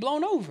not going to be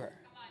blown over.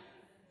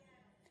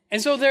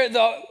 And so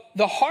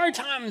the hard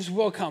times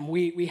will come.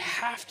 We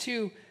have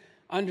to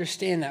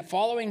understand that.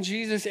 Following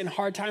Jesus in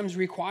hard times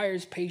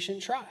requires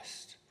patient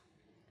trust.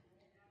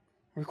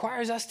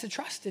 Requires us to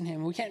trust in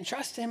him. We can't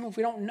trust him if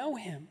we don't know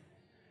him.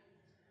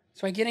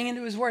 That's why getting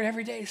into his word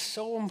every day is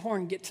so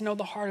important. Get to know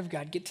the heart of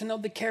God. Get to know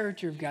the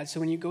character of God. So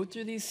when you go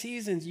through these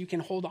seasons, you can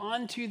hold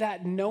on to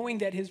that knowing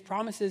that his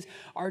promises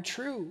are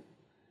true.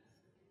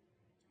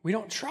 We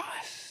don't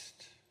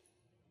trust.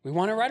 We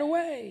want it right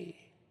away.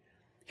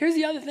 Here's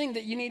the other thing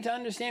that you need to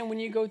understand when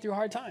you go through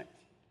hard times.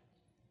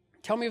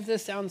 Tell me if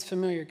this sounds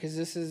familiar, because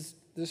this is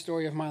the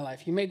story of my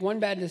life. You make one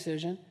bad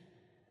decision,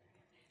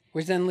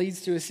 which then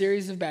leads to a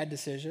series of bad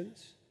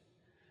decisions,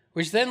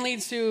 which then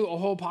leads to a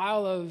whole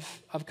pile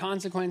of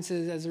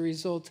consequences as a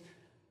result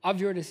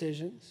of your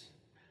decisions,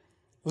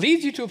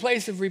 leads you to a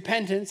place of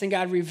repentance, and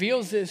God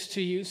reveals this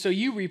to you, so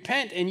you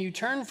repent and you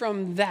turn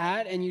from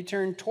that and you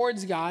turn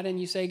towards God and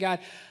you say, God,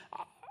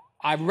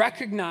 I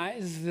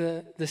recognize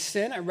the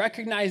sin. I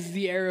recognize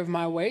the error of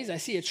my ways. I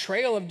see a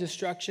trail of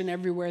destruction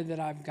everywhere that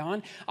I've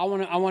gone. I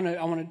want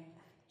to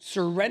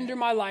surrender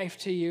my life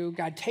to you.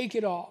 God, take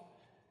it all.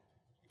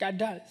 God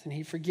does, and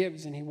he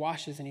forgives, and he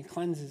washes, and he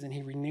cleanses, and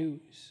he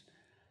renews.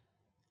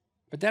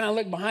 But then I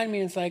look behind me,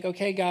 and it's like,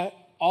 okay, God,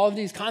 all of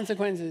these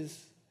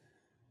consequences,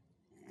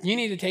 you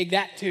need to take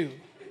that too.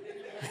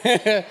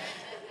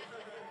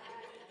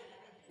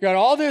 Got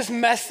all this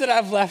mess that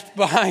I've left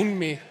behind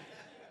me.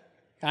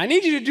 I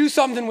need you to do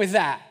something with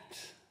that.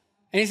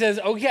 And he says,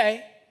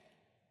 okay,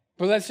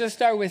 but let's just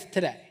start with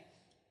today.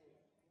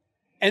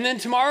 And then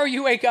tomorrow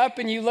you wake up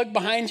and you look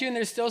behind you and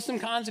there's still some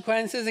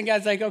consequences, and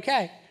God's like,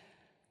 okay,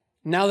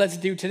 now let's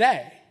do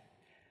today.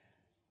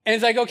 And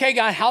it's like, okay,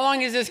 God, how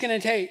long is this going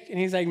to take? And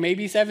he's like,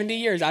 maybe 70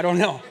 years. I don't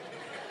know.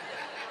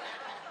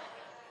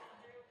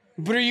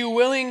 But are you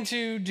willing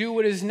to do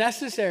what is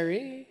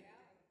necessary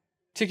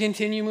to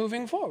continue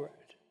moving forward?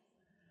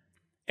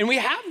 And we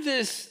have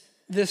this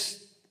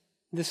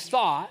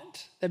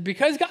thought that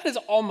because God is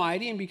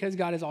almighty and because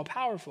God is all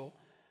powerful,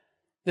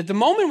 that the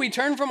moment we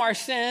turn from our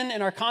sin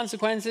and our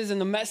consequences and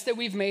the mess that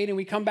we've made and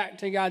we come back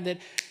to God, that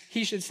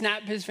he should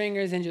snap his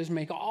fingers and just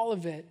make all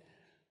of it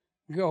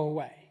go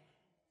away.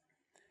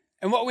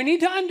 And what we need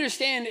to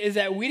understand is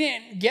that we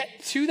didn't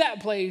get to that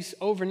place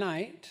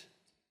overnight,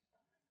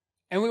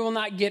 and we will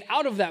not get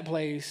out of that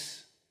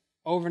place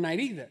overnight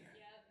either.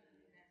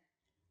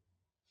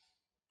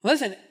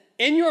 Listen,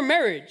 in your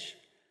marriage,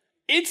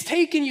 it's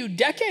taken you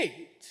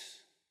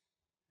decades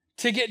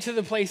to get to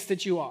the place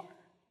that you are.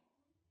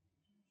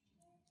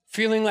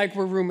 Feeling like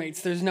we're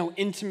roommates. There's no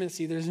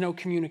intimacy. There's no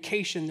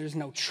communication. There's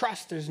no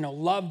trust. There's no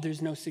love.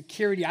 There's no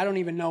security. I don't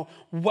even know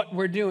what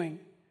we're doing.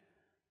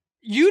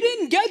 You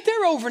didn't get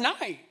there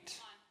overnight.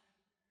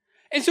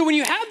 And so when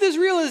you have this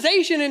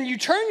realization and you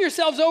turn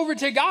yourselves over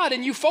to God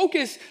and you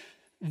focus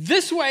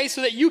this way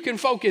so that you can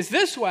focus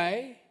this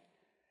way,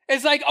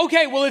 it's like,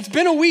 okay, well, it's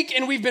been a week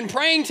and we've been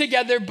praying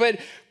together, but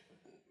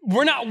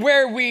we're not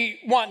where we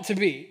want to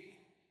be.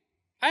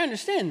 I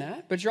understand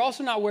that, but you're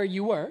also not where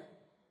you were.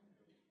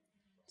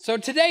 So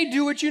today,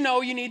 do what you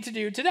know you need to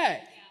do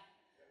today.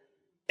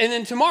 And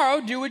then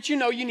tomorrow, do what you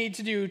know you need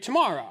to do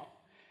tomorrow.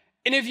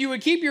 And if you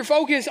would keep your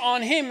focus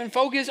on him and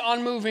focus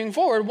on moving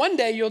forward, one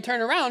day you'll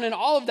turn around and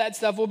all of that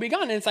stuff will be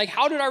gone. And it's like,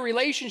 how did our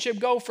relationship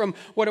go from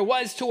what it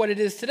was to what it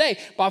is today?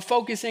 By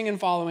focusing and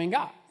following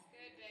God.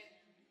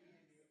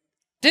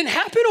 Didn't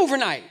happen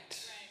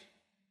overnight.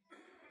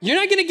 You're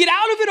not going to get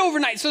out of it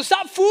overnight. So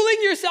stop fooling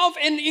yourself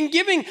and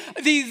giving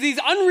these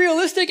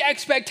unrealistic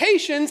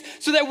expectations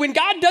so that when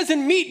God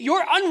doesn't meet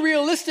your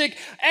unrealistic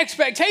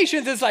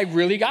expectations, it's like,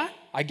 really, God?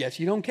 I guess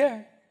you don't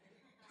care.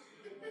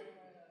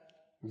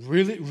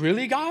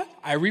 Really, God?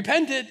 I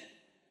repented.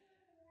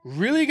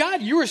 Really,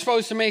 God? You were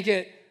supposed to make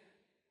it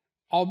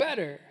all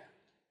better.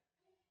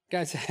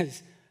 God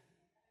says,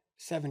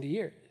 70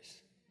 years.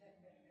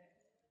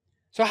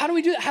 So how do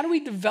we do that? How do we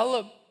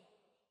develop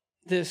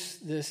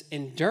this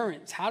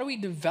endurance? How do we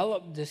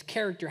develop this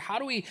character? How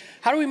do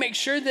we make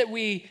sure that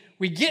we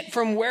get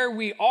from where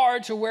we are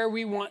to where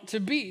we want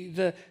to be?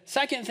 The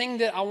second thing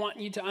that I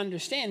want you to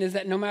understand is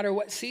that no matter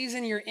what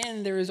season you're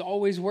in, there is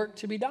always work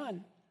to be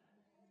done.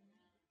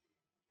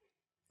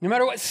 No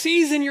matter what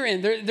season you're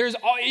in,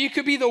 it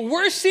could be the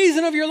worst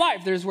season of your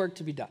life, there's work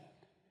to be done.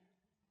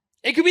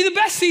 It could be the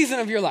best season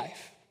of your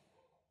life.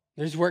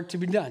 There's work to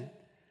be done.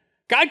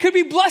 God could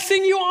be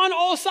blessing you on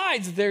all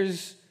sides.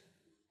 There's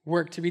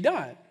work to be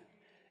done.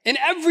 In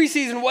every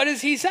season, what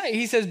does he say?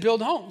 He says,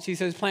 build homes. He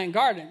says, plant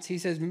gardens. He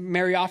says,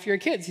 marry off your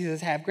kids. He says,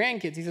 have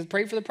grandkids. He says,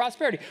 pray for the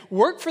prosperity.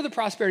 Work for the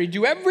prosperity.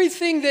 Do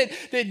everything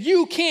that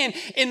you can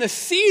in the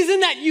season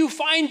that you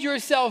find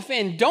yourself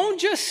in. Don't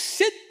just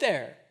sit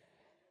there,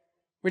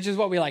 which is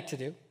what we like to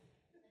do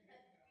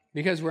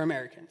because we're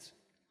Americans.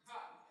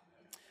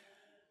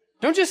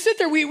 Don't just sit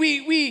there.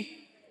 We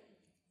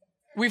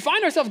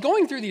find ourselves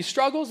going through these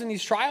struggles and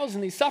these trials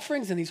and these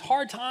sufferings and these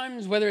hard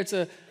times, whether it's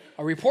a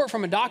report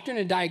from a doctor and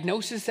a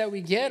diagnosis that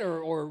we get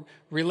or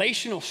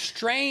relational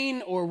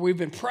strain, or we've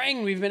been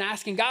praying, we've been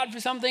asking God for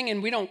something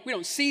and we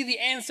don't see the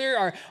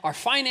answer, our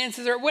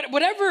finances, or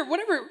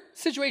whatever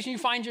situation you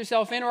find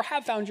yourself in or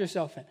have found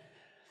yourself in.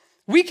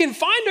 We can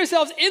find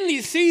ourselves in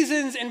these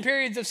seasons and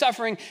periods of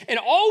suffering, and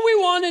all we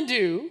want to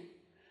do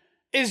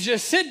is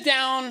just sit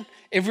down.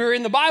 If we were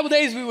in the Bible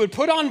days, we would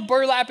put on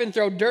burlap and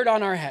throw dirt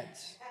on our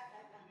heads.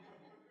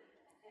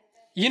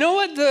 You know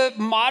what the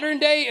modern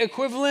day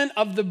equivalent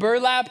of the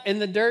burlap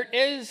and the dirt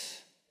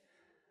is?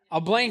 A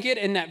blanket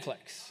and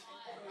Netflix.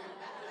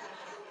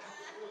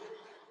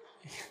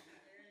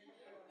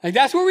 Like,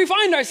 that's where we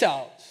find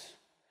ourselves.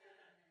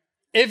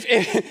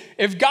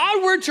 If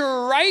God were to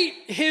write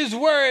his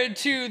word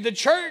to the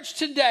church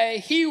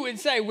today, he would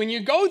say, when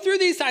you go through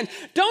these times,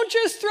 don't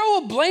just throw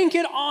a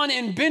blanket on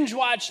and binge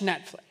watch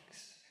Netflix.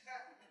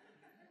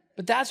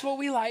 But that's what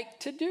we like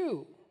to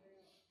do.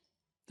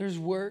 There's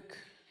work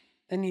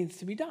that needs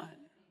to be done.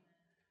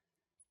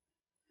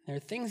 There are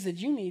things that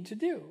you need to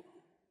do.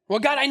 Well,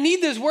 God, I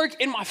need this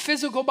work in my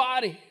physical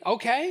body.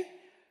 Okay.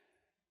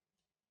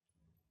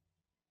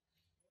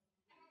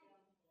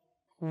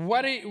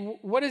 What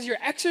does your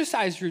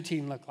exercise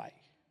routine look like?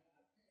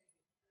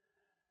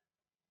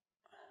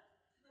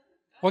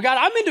 Well, God,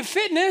 I'm into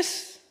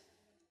fitness.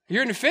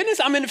 You're into fitness?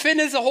 I'm into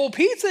fitness, a whole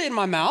pizza in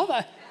my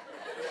mouth.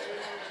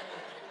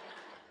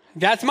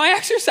 That's my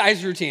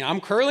exercise routine. I'm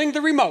curling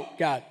the remote,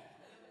 God.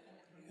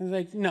 I was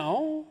like,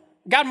 no.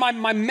 God,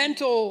 my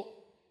mental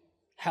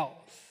health.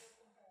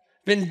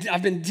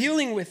 I've been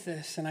dealing with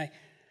this, and I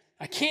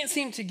can't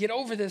seem to get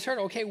over this hurt.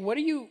 Okay, what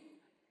are you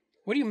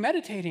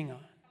meditating on?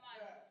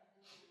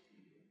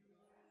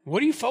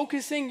 What are you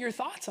focusing your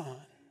thoughts on?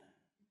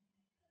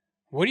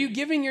 What are you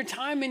giving your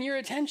time and your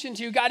attention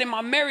to? God, in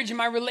my marriage, in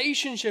my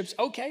relationships,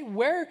 okay,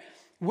 where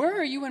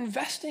are you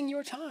investing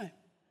your time?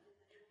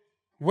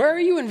 Where are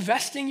you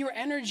investing your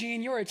energy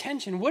and your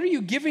attention? What are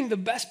you giving the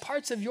best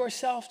parts of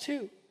yourself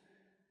to?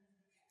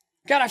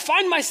 God, I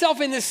find myself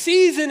in this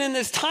season, in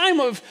this time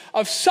of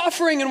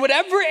suffering in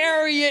whatever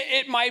area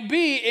it might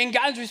be, and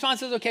God's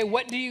response is, okay,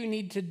 what do you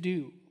need to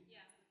do?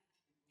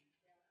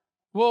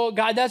 Well,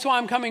 God, that's why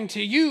I'm coming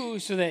to you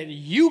so that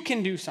you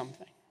can do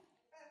something.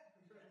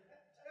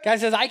 God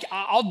says,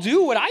 I'll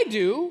do what I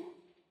do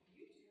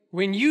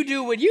when you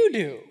do what you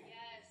do.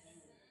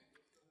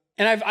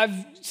 And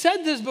I've said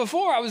this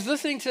before. I was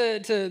listening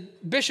to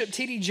Bishop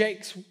T.D.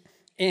 Jakes,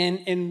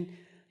 and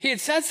he had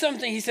said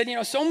something. He said,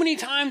 so many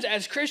times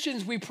as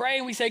Christians, we pray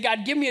and we say,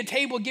 God, give me a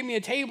table, give me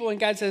a table. And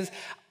God says,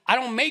 I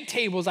don't make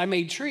tables, I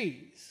made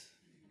trees.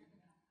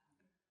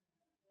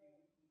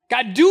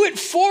 God, do it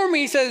for me.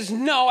 He says,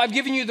 no, I've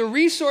given you the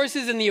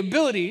resources and the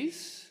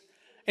abilities,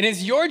 and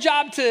it's your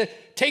job to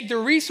take the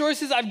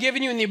resources I've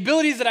given you and the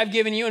abilities that I've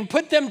given you and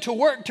put them to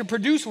work to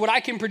produce what I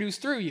can produce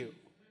through you.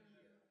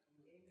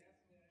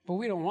 But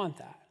we don't want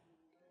that.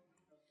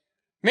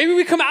 Maybe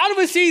we come out of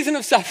a season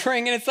of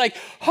suffering and it's like,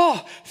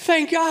 oh,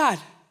 thank God.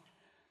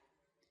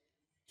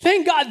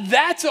 Thank God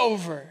that's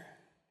over.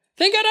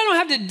 Thank God I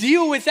don't have to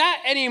deal with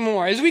that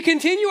anymore. As we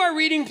continue our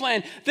reading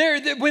plan,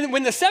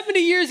 when the 70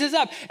 years is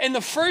up and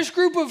the first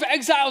group of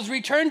exiles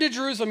returned to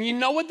Jerusalem, you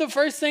know what the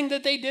first thing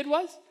that they did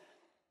was?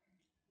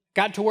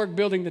 Got to work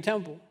building the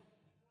temple.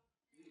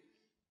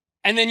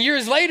 And then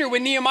years later,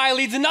 when Nehemiah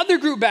leads another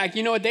group back,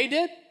 you know what they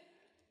did?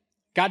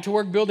 Got to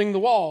work building the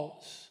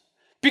walls.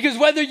 Because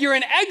whether you're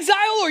in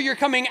exile or you're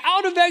coming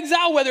out of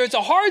exile, whether it's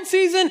a hard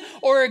season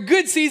or a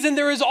good season,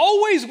 there is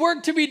always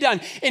work to be done.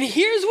 And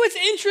here's what's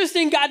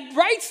interesting. God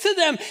writes to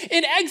them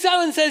in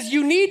exile and says,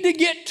 you need to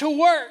get to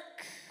work.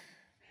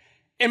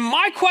 And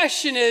my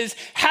question is,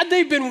 had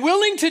they been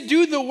willing to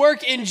do the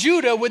work in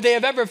Judah, would they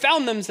have ever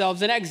found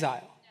themselves in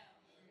exile?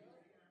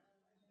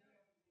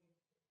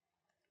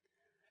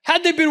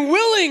 Had they been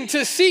willing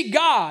to seek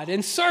God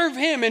and serve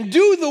him and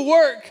do the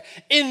work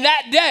in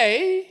that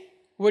day,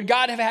 would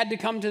God have had to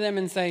come to them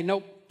and say,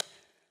 nope,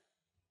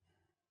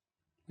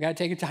 we got to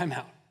take a time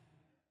out?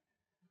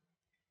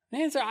 The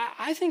answer,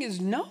 I think, is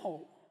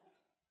no.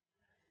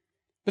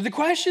 But the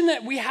question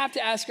that we have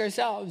to ask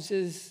ourselves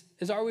is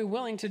are we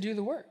willing to do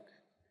the work?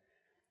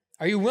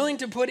 Are you willing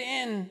to put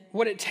in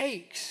what it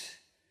takes?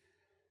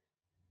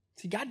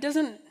 See, God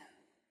doesn't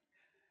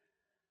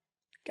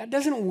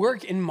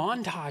work in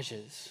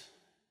montages.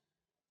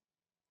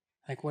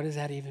 Like, what does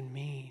that even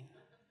mean?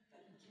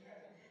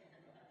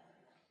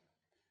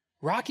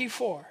 Rocky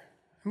IV.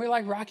 Anybody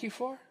like Rocky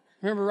IV?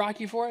 Remember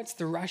Rocky IV? It's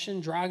the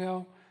Russian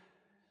Drago.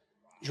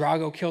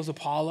 Drago kills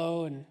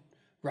Apollo, and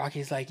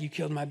Rocky's like, you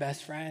killed my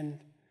best friend.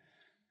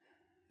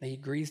 He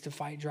agrees to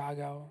fight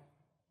Drago.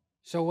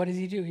 So what does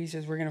he do? He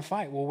says, we're going to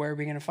fight. Well, where are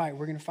we going to fight?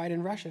 We're going to fight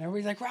in Russia. And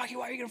everybody's like, Rocky,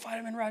 why are you going to fight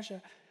him in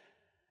Russia?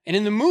 And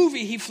in the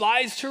movie, he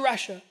flies to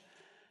Russia.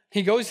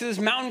 He goes to this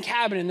mountain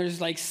cabin, and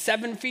there's like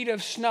 7 feet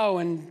of snow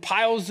and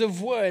piles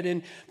of wood.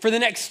 And for the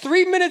next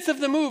 3 minutes of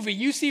the movie,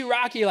 you see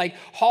Rocky like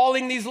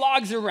hauling these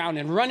logs around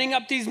and running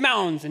up these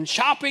mountains and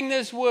chopping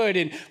this wood.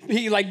 And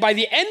he, like, by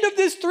the end of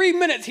this 3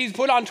 minutes, he's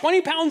put on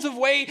 20 pounds of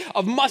weight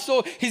of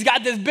muscle. He's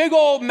got this big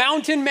old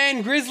mountain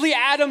man, Grizzly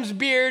Adams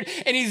beard,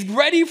 and he's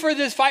ready for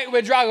this fight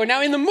with Drago.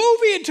 Now, in the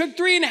movie, it took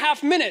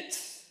 3.5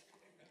 minutes.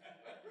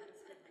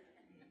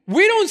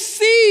 We don't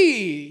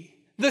see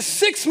the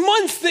 6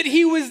 months that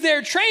he was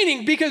there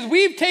training, because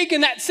we've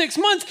taken that 6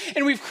 months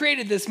and we've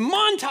created this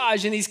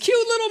montage and these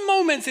cute little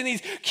moments and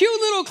these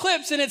cute little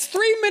clips, and it's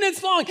 3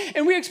 minutes long,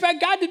 and we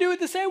expect God to do it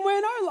the same way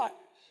in our life.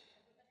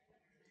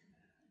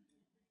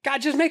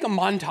 God, just make a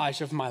montage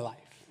of my life.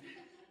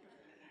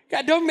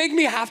 God, don't make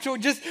me have to,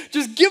 just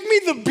give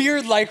me the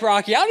beard like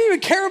Rocky. I don't even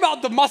care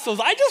about the muscles.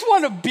 I just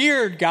want a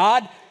beard,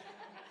 God.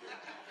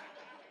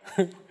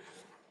 As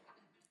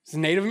a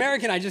Native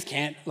American, I just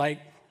can't,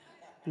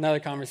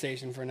 another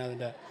conversation for another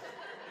day.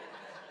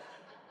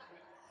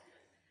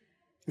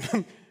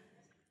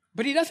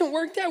 But he doesn't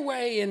work that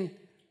way, and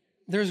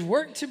there's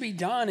work to be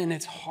done, and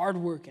it's hard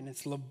work, and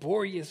it's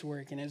laborious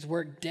work, and it's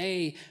work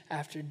day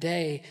after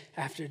day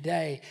after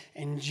day.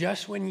 And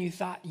just when you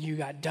thought you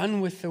got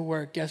done with the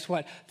work, guess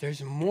what?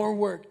 There's more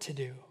work to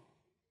do.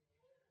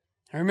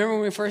 I remember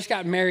when we first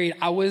got married,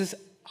 I was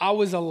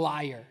a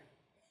liar.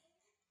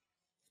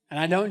 And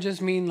I don't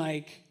just mean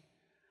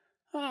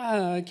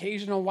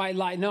occasional white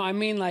lie. No, I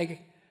mean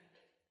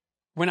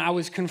when I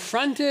was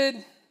confronted,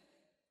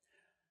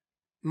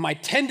 my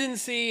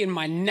tendency and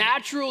my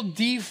natural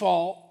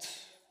default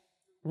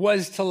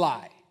was to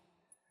lie.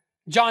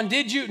 John,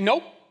 did you?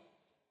 Nope.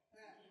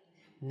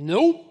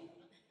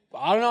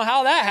 I don't know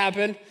how that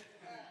happened.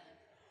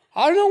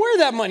 I don't know where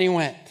that money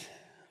went.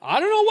 I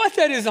don't know what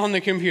that is on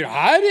the computer.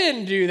 I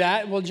didn't do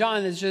that. Well,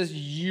 John, it's just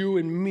you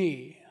and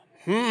me.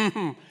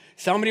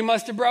 Somebody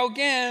must have broke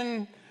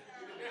in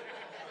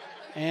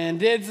and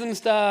did some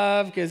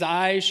stuff because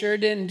I sure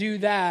didn't do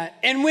that.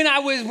 And when I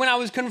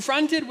was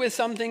confronted with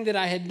something that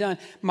I had done,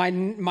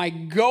 my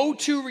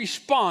go-to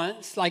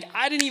response, like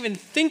I didn't even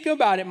think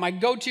about it, my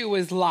go-to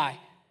was lie.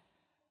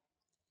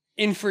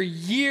 And for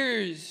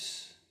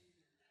years,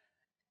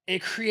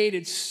 it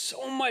created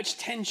so much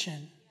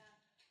tension,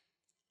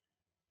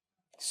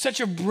 such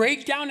a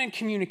breakdown in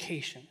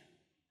communication,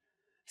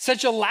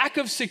 such a lack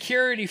of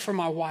security for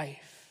my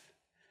wife,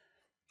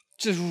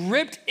 just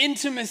ripped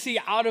intimacy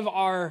out of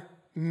our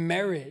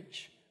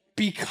marriage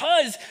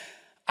because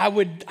I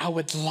would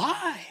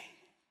lie.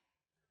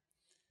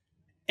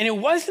 And it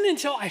wasn't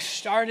until I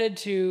started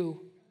to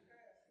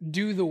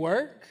do the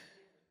work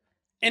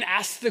and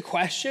ask the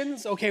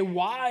questions, okay,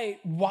 why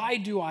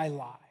do I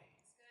lie?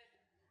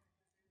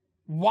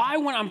 Why,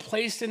 when I'm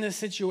placed in this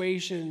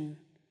situation,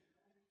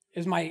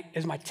 is my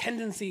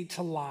tendency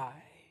to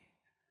lie?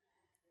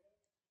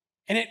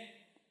 And it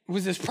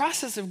was this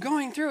process of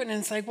going through it, and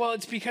it's like, well,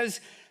 it's because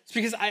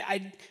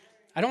I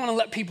don't want to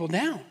let people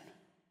down.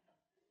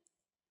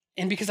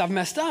 And because I've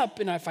messed up,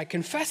 and if I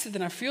confess it,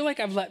 then I feel like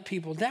I've let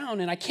people down.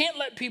 And I can't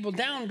let people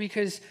down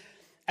because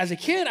as a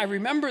kid, I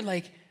remember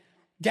like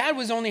Dad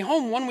was only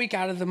home 1 week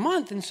out of the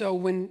month. And so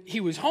when he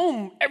was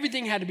home,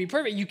 everything had to be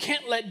perfect. You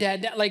can't let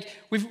Dad down. Like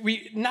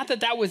not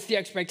that was the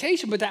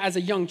expectation, but that as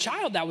a young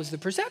child, that was the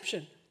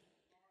perception.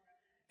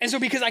 And so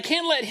because I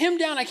can't let him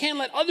down, I can't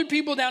let other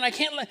people down,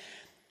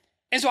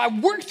 and so I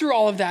worked through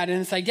all of that,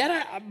 and it's like,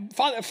 Dad,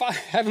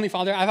 Heavenly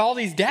Father, I have all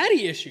these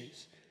daddy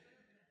issues.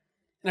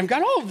 And I've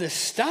got all of this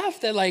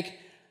stuff that like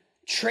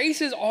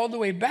traces all the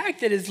way back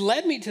that has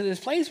led me to this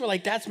place where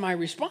like that's my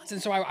response.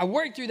 And so I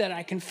worked through that,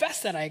 I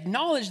confessed that, I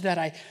acknowledged that,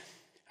 I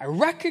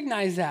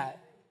recognize that.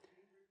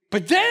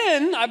 But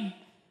then I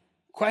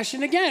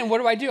questioned again,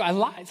 what do? I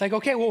lie. It's like,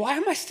 okay, well, why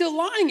am I still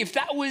lying if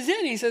that was it?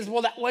 And he says,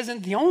 well, that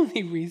wasn't the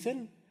only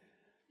reason.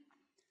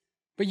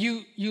 But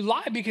you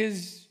lie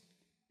because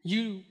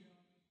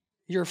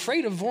you're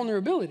afraid of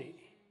vulnerability.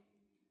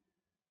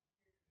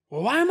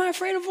 Well, why am I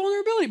afraid of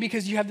vulnerability?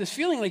 Because you have this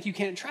feeling like you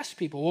can't trust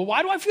people. Well,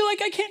 why do I feel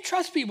like I can't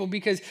trust people?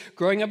 Because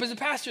growing up as a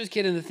pastor's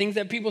kid and the things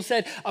that people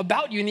said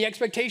about you and the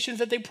expectations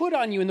that they put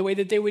on you and the way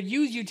that they would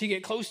use you to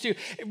get close to,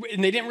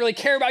 and they didn't really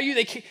care about you.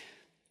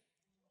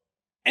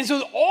 And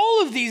so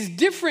all of these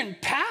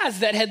different paths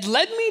that had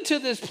led me to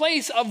this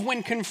place of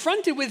when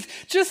confronted with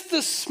just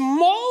the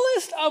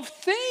smallest of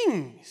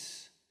things,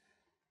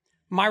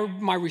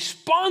 my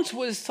response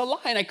was to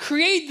lie, and I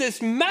create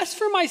this mess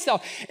for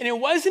myself. And it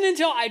wasn't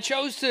until I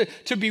chose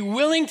to be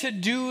willing to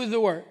do the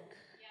work,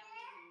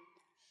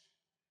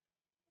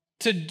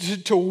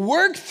 to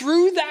work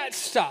through that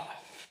stuff.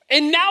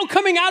 And now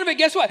coming out of it,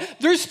 guess what?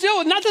 There's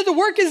still, not that the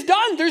work is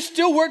done, there's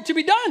still work to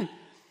be done.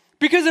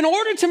 Because in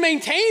order to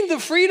maintain the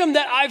freedom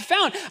that I've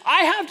found,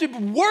 I have to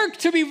work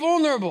to be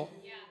vulnerable.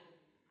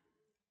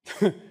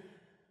 Yeah.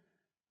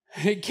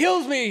 It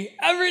kills me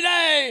every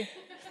day.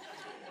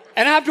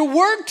 And I have to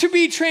work to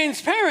be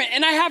transparent,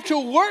 and I have to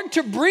work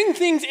to bring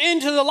things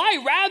into the light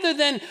rather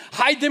than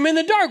hide them in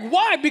the dark.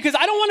 Why? Because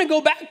I don't want to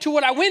go back to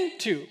what I went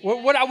to,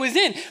 what I was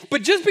in.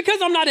 But just because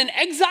I'm not in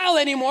exile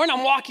anymore and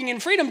I'm walking in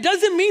freedom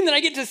doesn't mean that I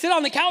get to sit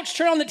on the couch,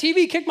 turn on the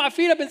TV, kick my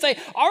feet up and say,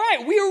 all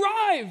right, we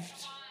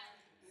arrived.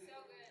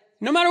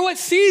 No matter what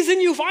season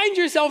you find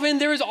yourself in,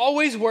 there is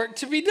always work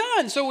to be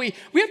done. So we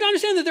have to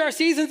understand that there are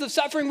seasons of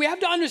suffering. We have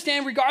to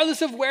understand,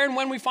 regardless of where and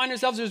when we find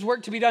ourselves, there's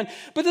work to be done.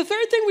 But the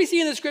third thing we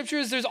see in the scripture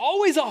is there's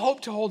always a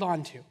hope to hold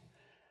on to.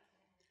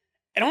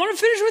 And I want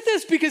to finish with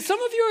this because some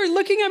of you are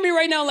looking at me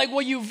right now like,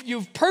 well,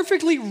 you've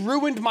perfectly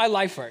ruined my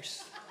life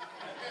verse.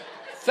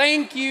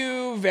 Thank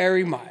you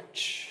very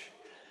much.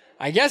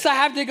 I guess I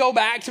have to go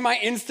back to my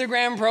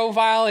Instagram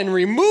profile and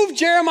remove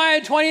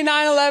Jeremiah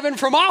 29:11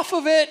 from off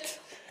of it,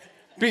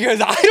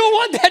 because I don't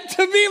want that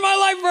to be my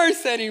life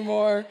verse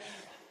anymore.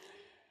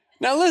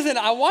 Now listen,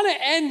 I want to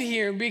end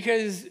here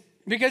because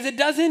it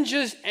doesn't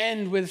just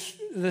end with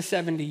the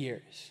 70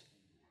 years.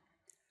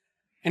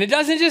 And it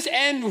doesn't just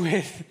end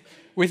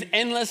with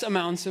endless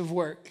amounts of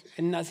work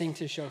and nothing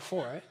to show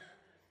for it.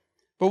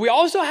 But we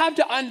also have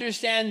to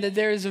understand that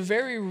there is a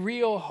very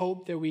real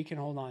hope that we can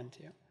hold on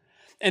to.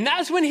 And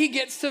that's when he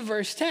gets to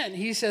verse 10.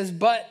 He says,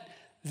 but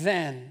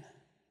then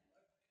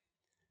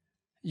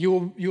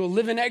you will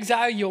live in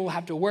exile. You'll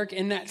have to work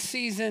in that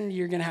season.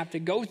 You're going to have to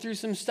go through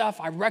some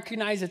stuff. I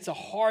recognize it's a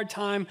hard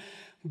time,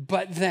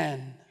 but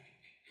then.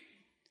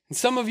 And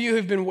some of you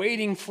have been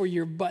waiting for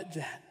your but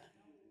then.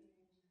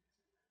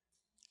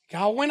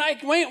 God, when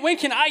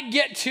can I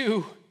get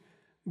to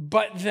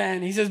but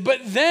then? He says, but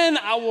then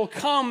I will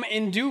come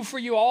and do for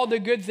you all the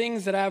good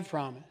things that I have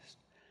promised.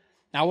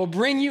 I will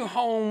bring you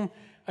home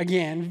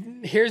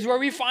again, here's where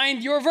we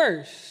find your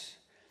verse.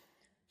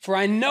 For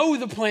I know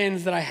the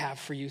plans that I have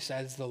for you,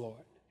 says the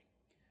Lord.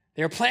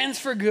 They are plans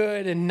for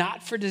good and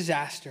not for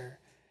disaster,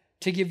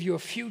 to give you a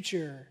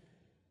future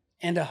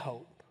and a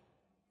hope.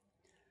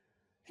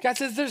 God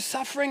says there's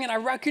suffering, and I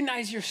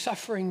recognize you're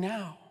suffering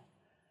now.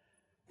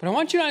 But I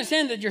want you to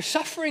understand that your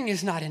suffering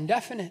is not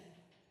indefinite,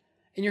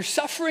 and your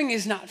suffering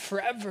is not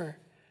forever.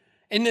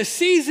 And the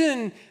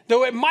season,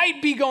 though it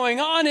might be going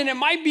on and it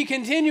might be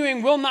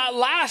continuing, will not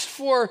last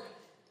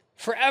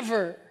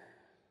forever.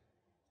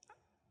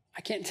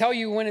 I can't tell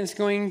you when it's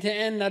going to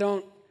end. I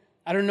don't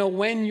know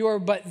when your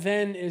but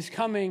then is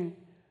coming.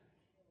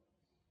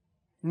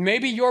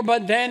 Maybe your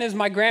but then is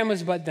my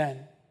grandma's but then.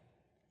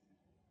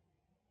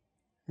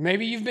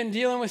 Maybe you've been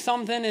dealing with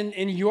something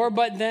and your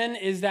but then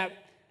is that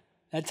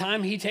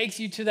time he takes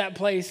you to that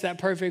place, that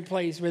perfect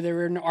place where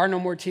there are no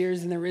more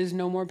tears and there is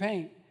no more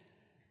pain.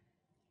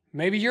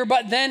 Maybe your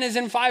but then is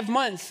in 5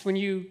 months when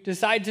you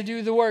decide to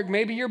do the work.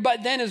 Maybe your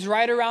but then is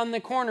right around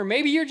the corner.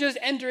 Maybe you're just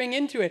entering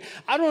into it.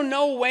 I don't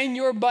know when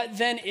your but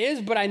then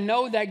is, but I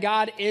know that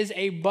God is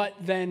a but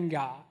then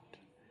God.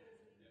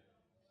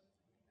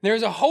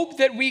 There's a hope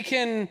that we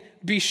can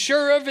be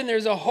sure of, and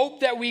there's a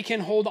hope that we can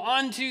hold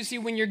on to. See,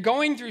 when you're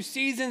going through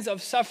seasons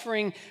of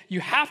suffering,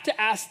 you have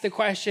to ask the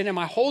question, am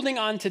I holding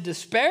on to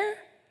despair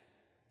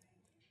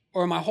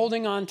or am I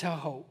holding on to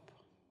hope?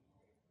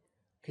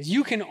 Because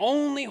you can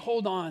only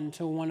hold on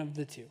to one of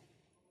the two.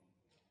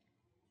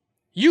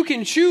 You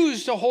can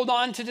choose to hold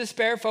on to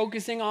despair,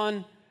 focusing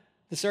on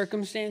the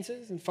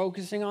circumstances and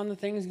focusing on the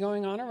things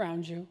going on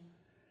around you.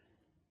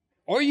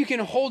 Or you can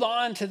hold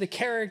on to the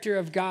character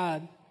of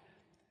God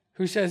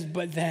who says,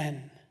 but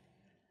then.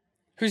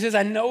 Who says,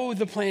 I know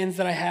the plans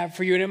that I have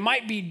for you. And it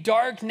might be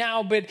dark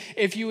now, but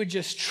if you would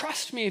just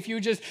trust me, if you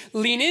would just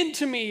lean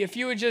into me, if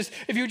you would just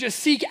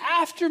seek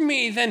after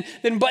me, then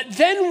but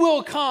then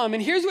will come.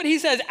 And here's what he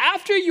says,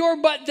 after your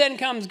but then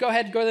comes, go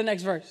ahead, go to the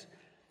next verse.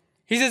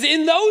 He says,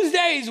 in those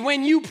days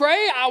when you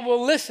pray, I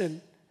will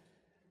listen.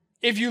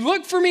 If you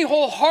look for me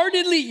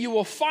wholeheartedly, you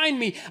will find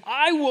me.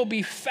 I will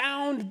be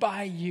found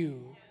by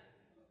you,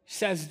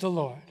 says the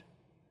Lord.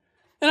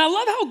 And I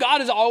love how God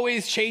is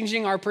always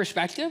changing our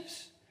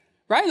perspectives.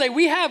 Right? Like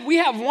we have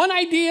one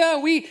idea,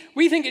 we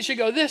think it should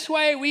go this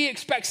way, we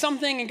expect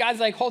something, and God's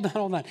like, hold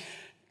on. Let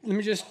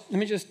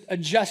me just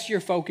adjust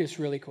your focus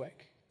really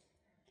quick.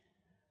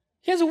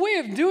 He has a way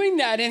of doing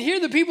that, and here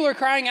the people are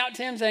crying out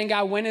to him saying,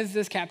 God, when is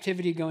this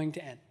captivity going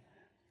to end?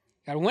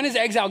 God, when is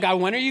exile? God,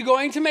 when are you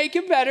going to make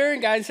it better?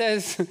 And God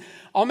says,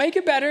 I'll make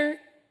it better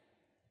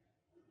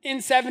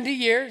in 70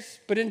 years,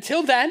 but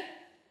until then,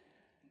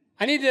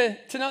 I need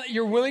to know that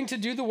you're willing to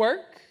do the work.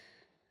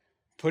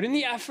 Put in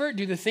the effort,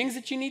 do the things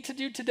that you need to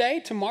do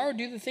today, tomorrow,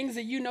 do the things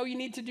that you know you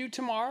need to do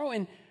tomorrow,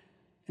 and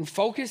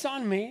focus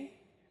on me,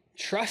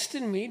 trust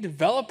in me,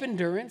 develop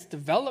endurance,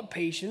 develop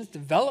patience,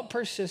 develop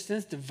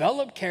persistence,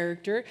 develop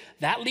character.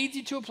 That leads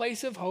you to a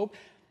place of hope.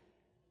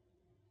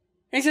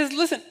 And he says,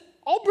 listen,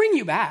 I'll bring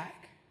you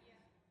back.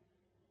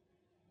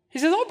 He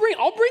says, I'll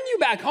bring you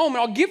back home,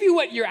 and I'll give you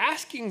what you're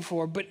asking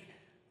for, but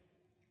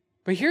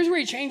here's where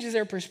he changes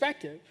their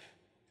perspective.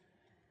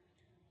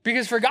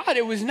 Because for God,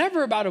 it was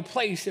never about a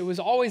place. It was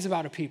always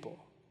about a people.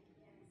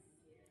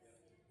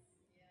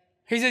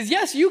 He says,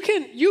 yes, you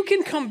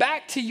can come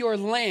back to your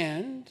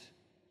land,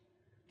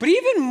 but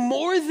even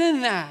more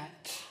than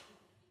that,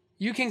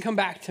 you can come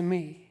back to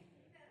me.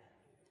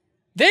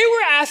 They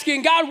were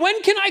asking, God,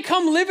 when can I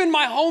come live in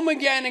my home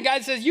again? And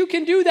God says, you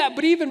can do that,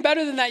 but even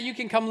better than that, you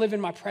can come live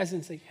in my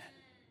presence again.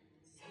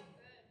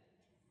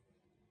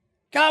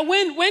 God,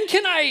 when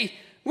can I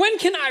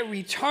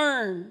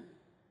return?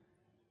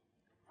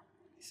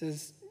 He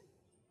says,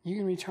 you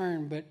can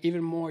return, but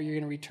even more, you're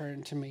going to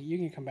return to me. You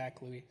can come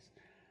back, Luis.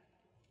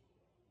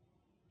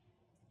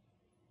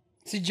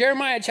 See,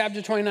 Jeremiah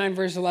chapter 29,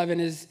 verse 11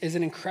 is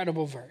an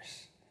incredible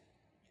verse.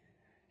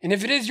 And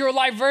if it is your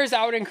life verse,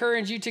 I would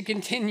encourage you to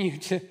continue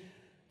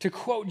to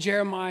quote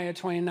Jeremiah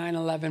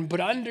 29:11, but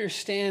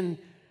understand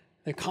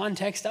the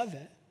context of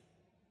it.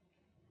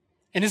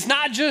 And it's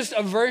not just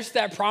a verse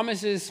that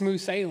promises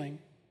smooth sailing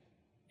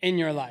in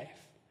your life.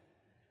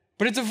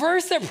 But it's a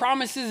verse that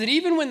promises that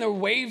even when the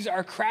waves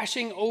are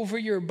crashing over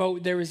your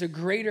boat, there is a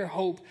greater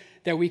hope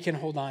that we can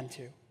hold on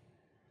to.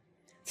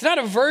 It's not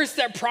a verse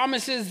that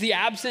promises the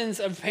absence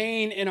of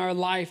pain in our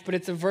life, but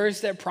it's a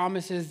verse that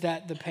promises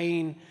that the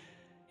pain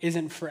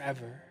isn't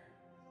forever.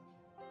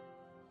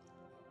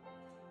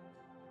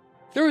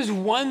 There is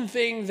one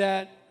thing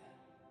that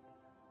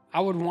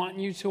I would want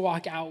you to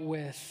walk out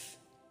with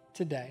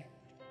today.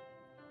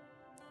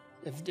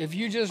 If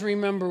you just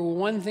remember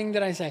one thing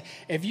that I say,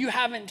 if you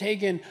haven't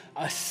taken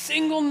a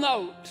single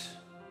note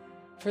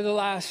for the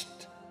last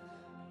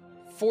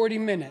 40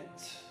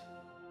 minutes,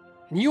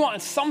 and you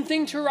want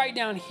something to write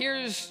down,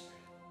 here's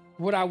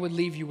what I would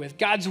leave you with.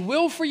 God's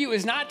will for you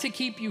is not to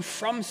keep you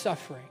from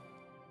suffering,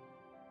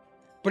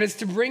 but it's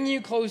to bring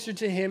you closer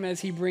to him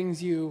as he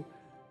brings you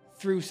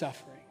through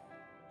suffering.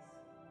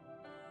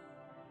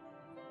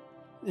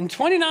 In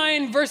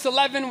 29, verse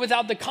 11,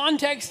 without the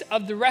context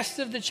of the rest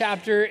of the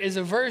chapter, is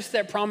a verse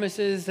that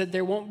promises that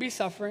there won't be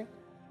suffering,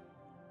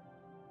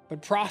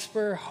 but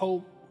prosper,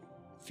 hope,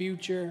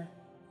 future,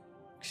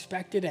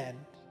 expected end.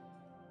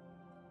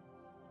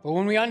 But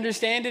when we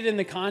understand it in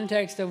the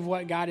context of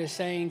what God is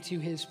saying to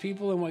his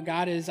people and what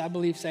God is, I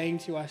believe, saying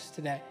to us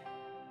today,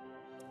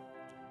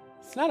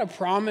 it's not a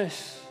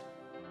promise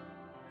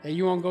that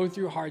you won't go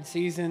through hard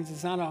seasons.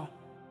 It's not a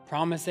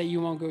promise that you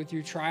won't go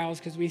through trials,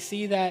 because we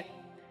see that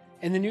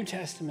in the New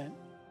Testament.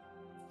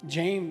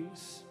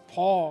 James,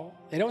 Paul,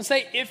 they don't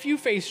say if you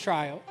face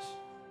trials.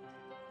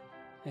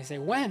 They say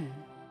when.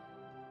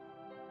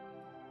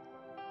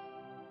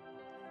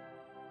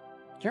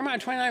 Jeremiah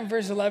 29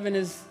 verse 11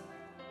 is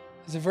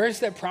a verse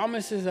that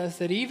promises us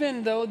that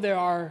even though there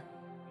are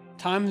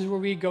times where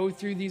we go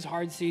through these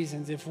hard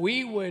seasons, if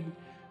we would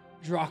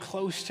draw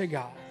close to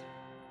God,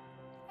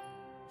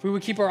 if we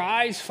would keep our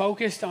eyes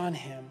focused on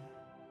him,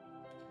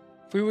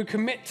 if we would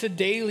commit to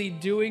daily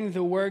doing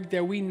the work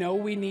that we know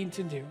we need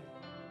to do,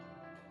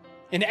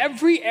 in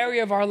every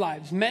area of our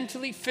lives,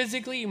 mentally,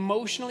 physically,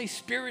 emotionally,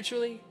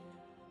 spiritually,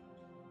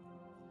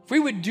 if we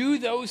would do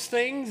those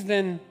things,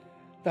 then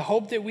the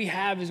hope that we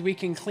have is we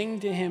can cling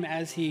to him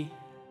as he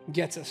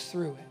gets us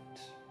through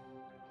it.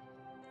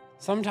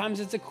 Sometimes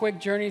it's a quick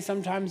journey,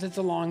 sometimes it's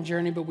a long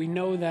journey, but we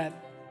know that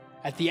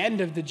at the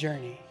end of the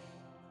journey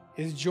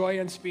is joy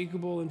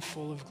unspeakable and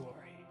full of glory.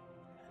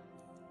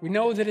 We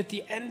know that at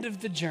the end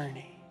of the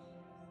journey,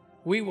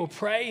 we will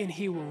pray and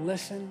he will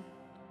listen.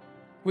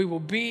 We will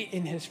be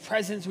in his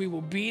presence. We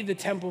will be the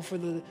temple for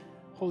the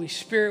Holy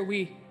Spirit.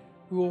 We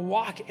will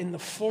walk in the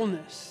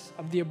fullness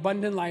of the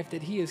abundant life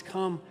that he has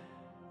come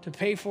to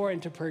pay for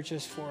and to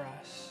purchase for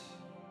us.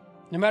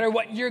 No matter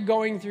what you're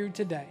going through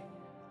today,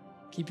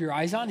 keep your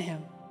eyes on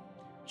him.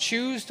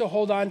 Choose to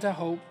hold on to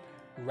hope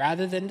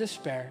rather than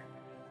despair.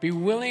 Be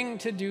willing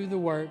to do the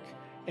work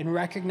and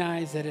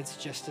recognize that it's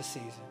just a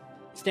season.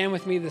 Stand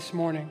with me this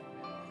morning.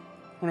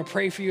 I want to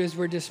pray for you as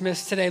we're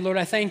dismissed today. Lord,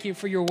 I thank you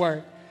for your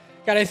word.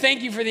 God, I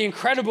thank you for the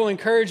incredible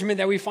encouragement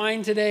that we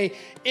find today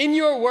in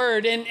your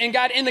word. And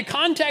God, in the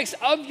context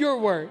of your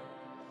word,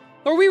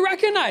 Lord, we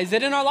recognize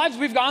that in our lives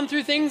we've gone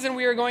through things and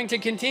we are going to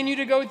continue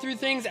to go through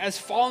things as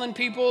fallen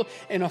people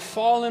in a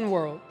fallen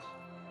world.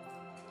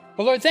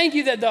 But Lord, thank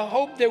you that the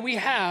hope that we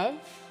have,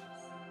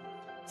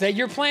 that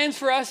your plans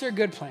for us are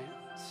good plans.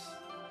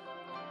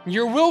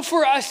 Your will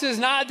for us is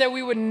not that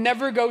we would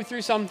never go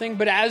through something,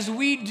 but as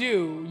we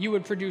do, you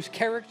would produce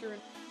character.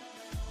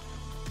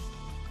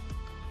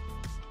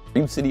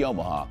 Dream City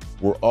Omaha,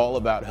 we're all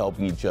about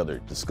helping each other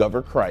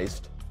discover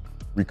Christ,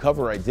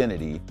 recover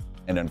identity,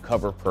 and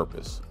uncover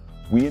purpose.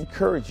 We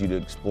encourage you to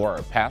explore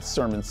our past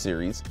sermon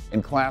series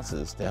and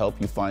classes to help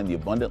you find the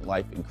abundant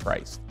life in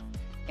Christ.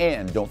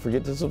 And don't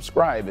forget to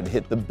subscribe and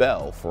hit the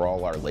bell for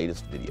all our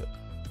latest videos.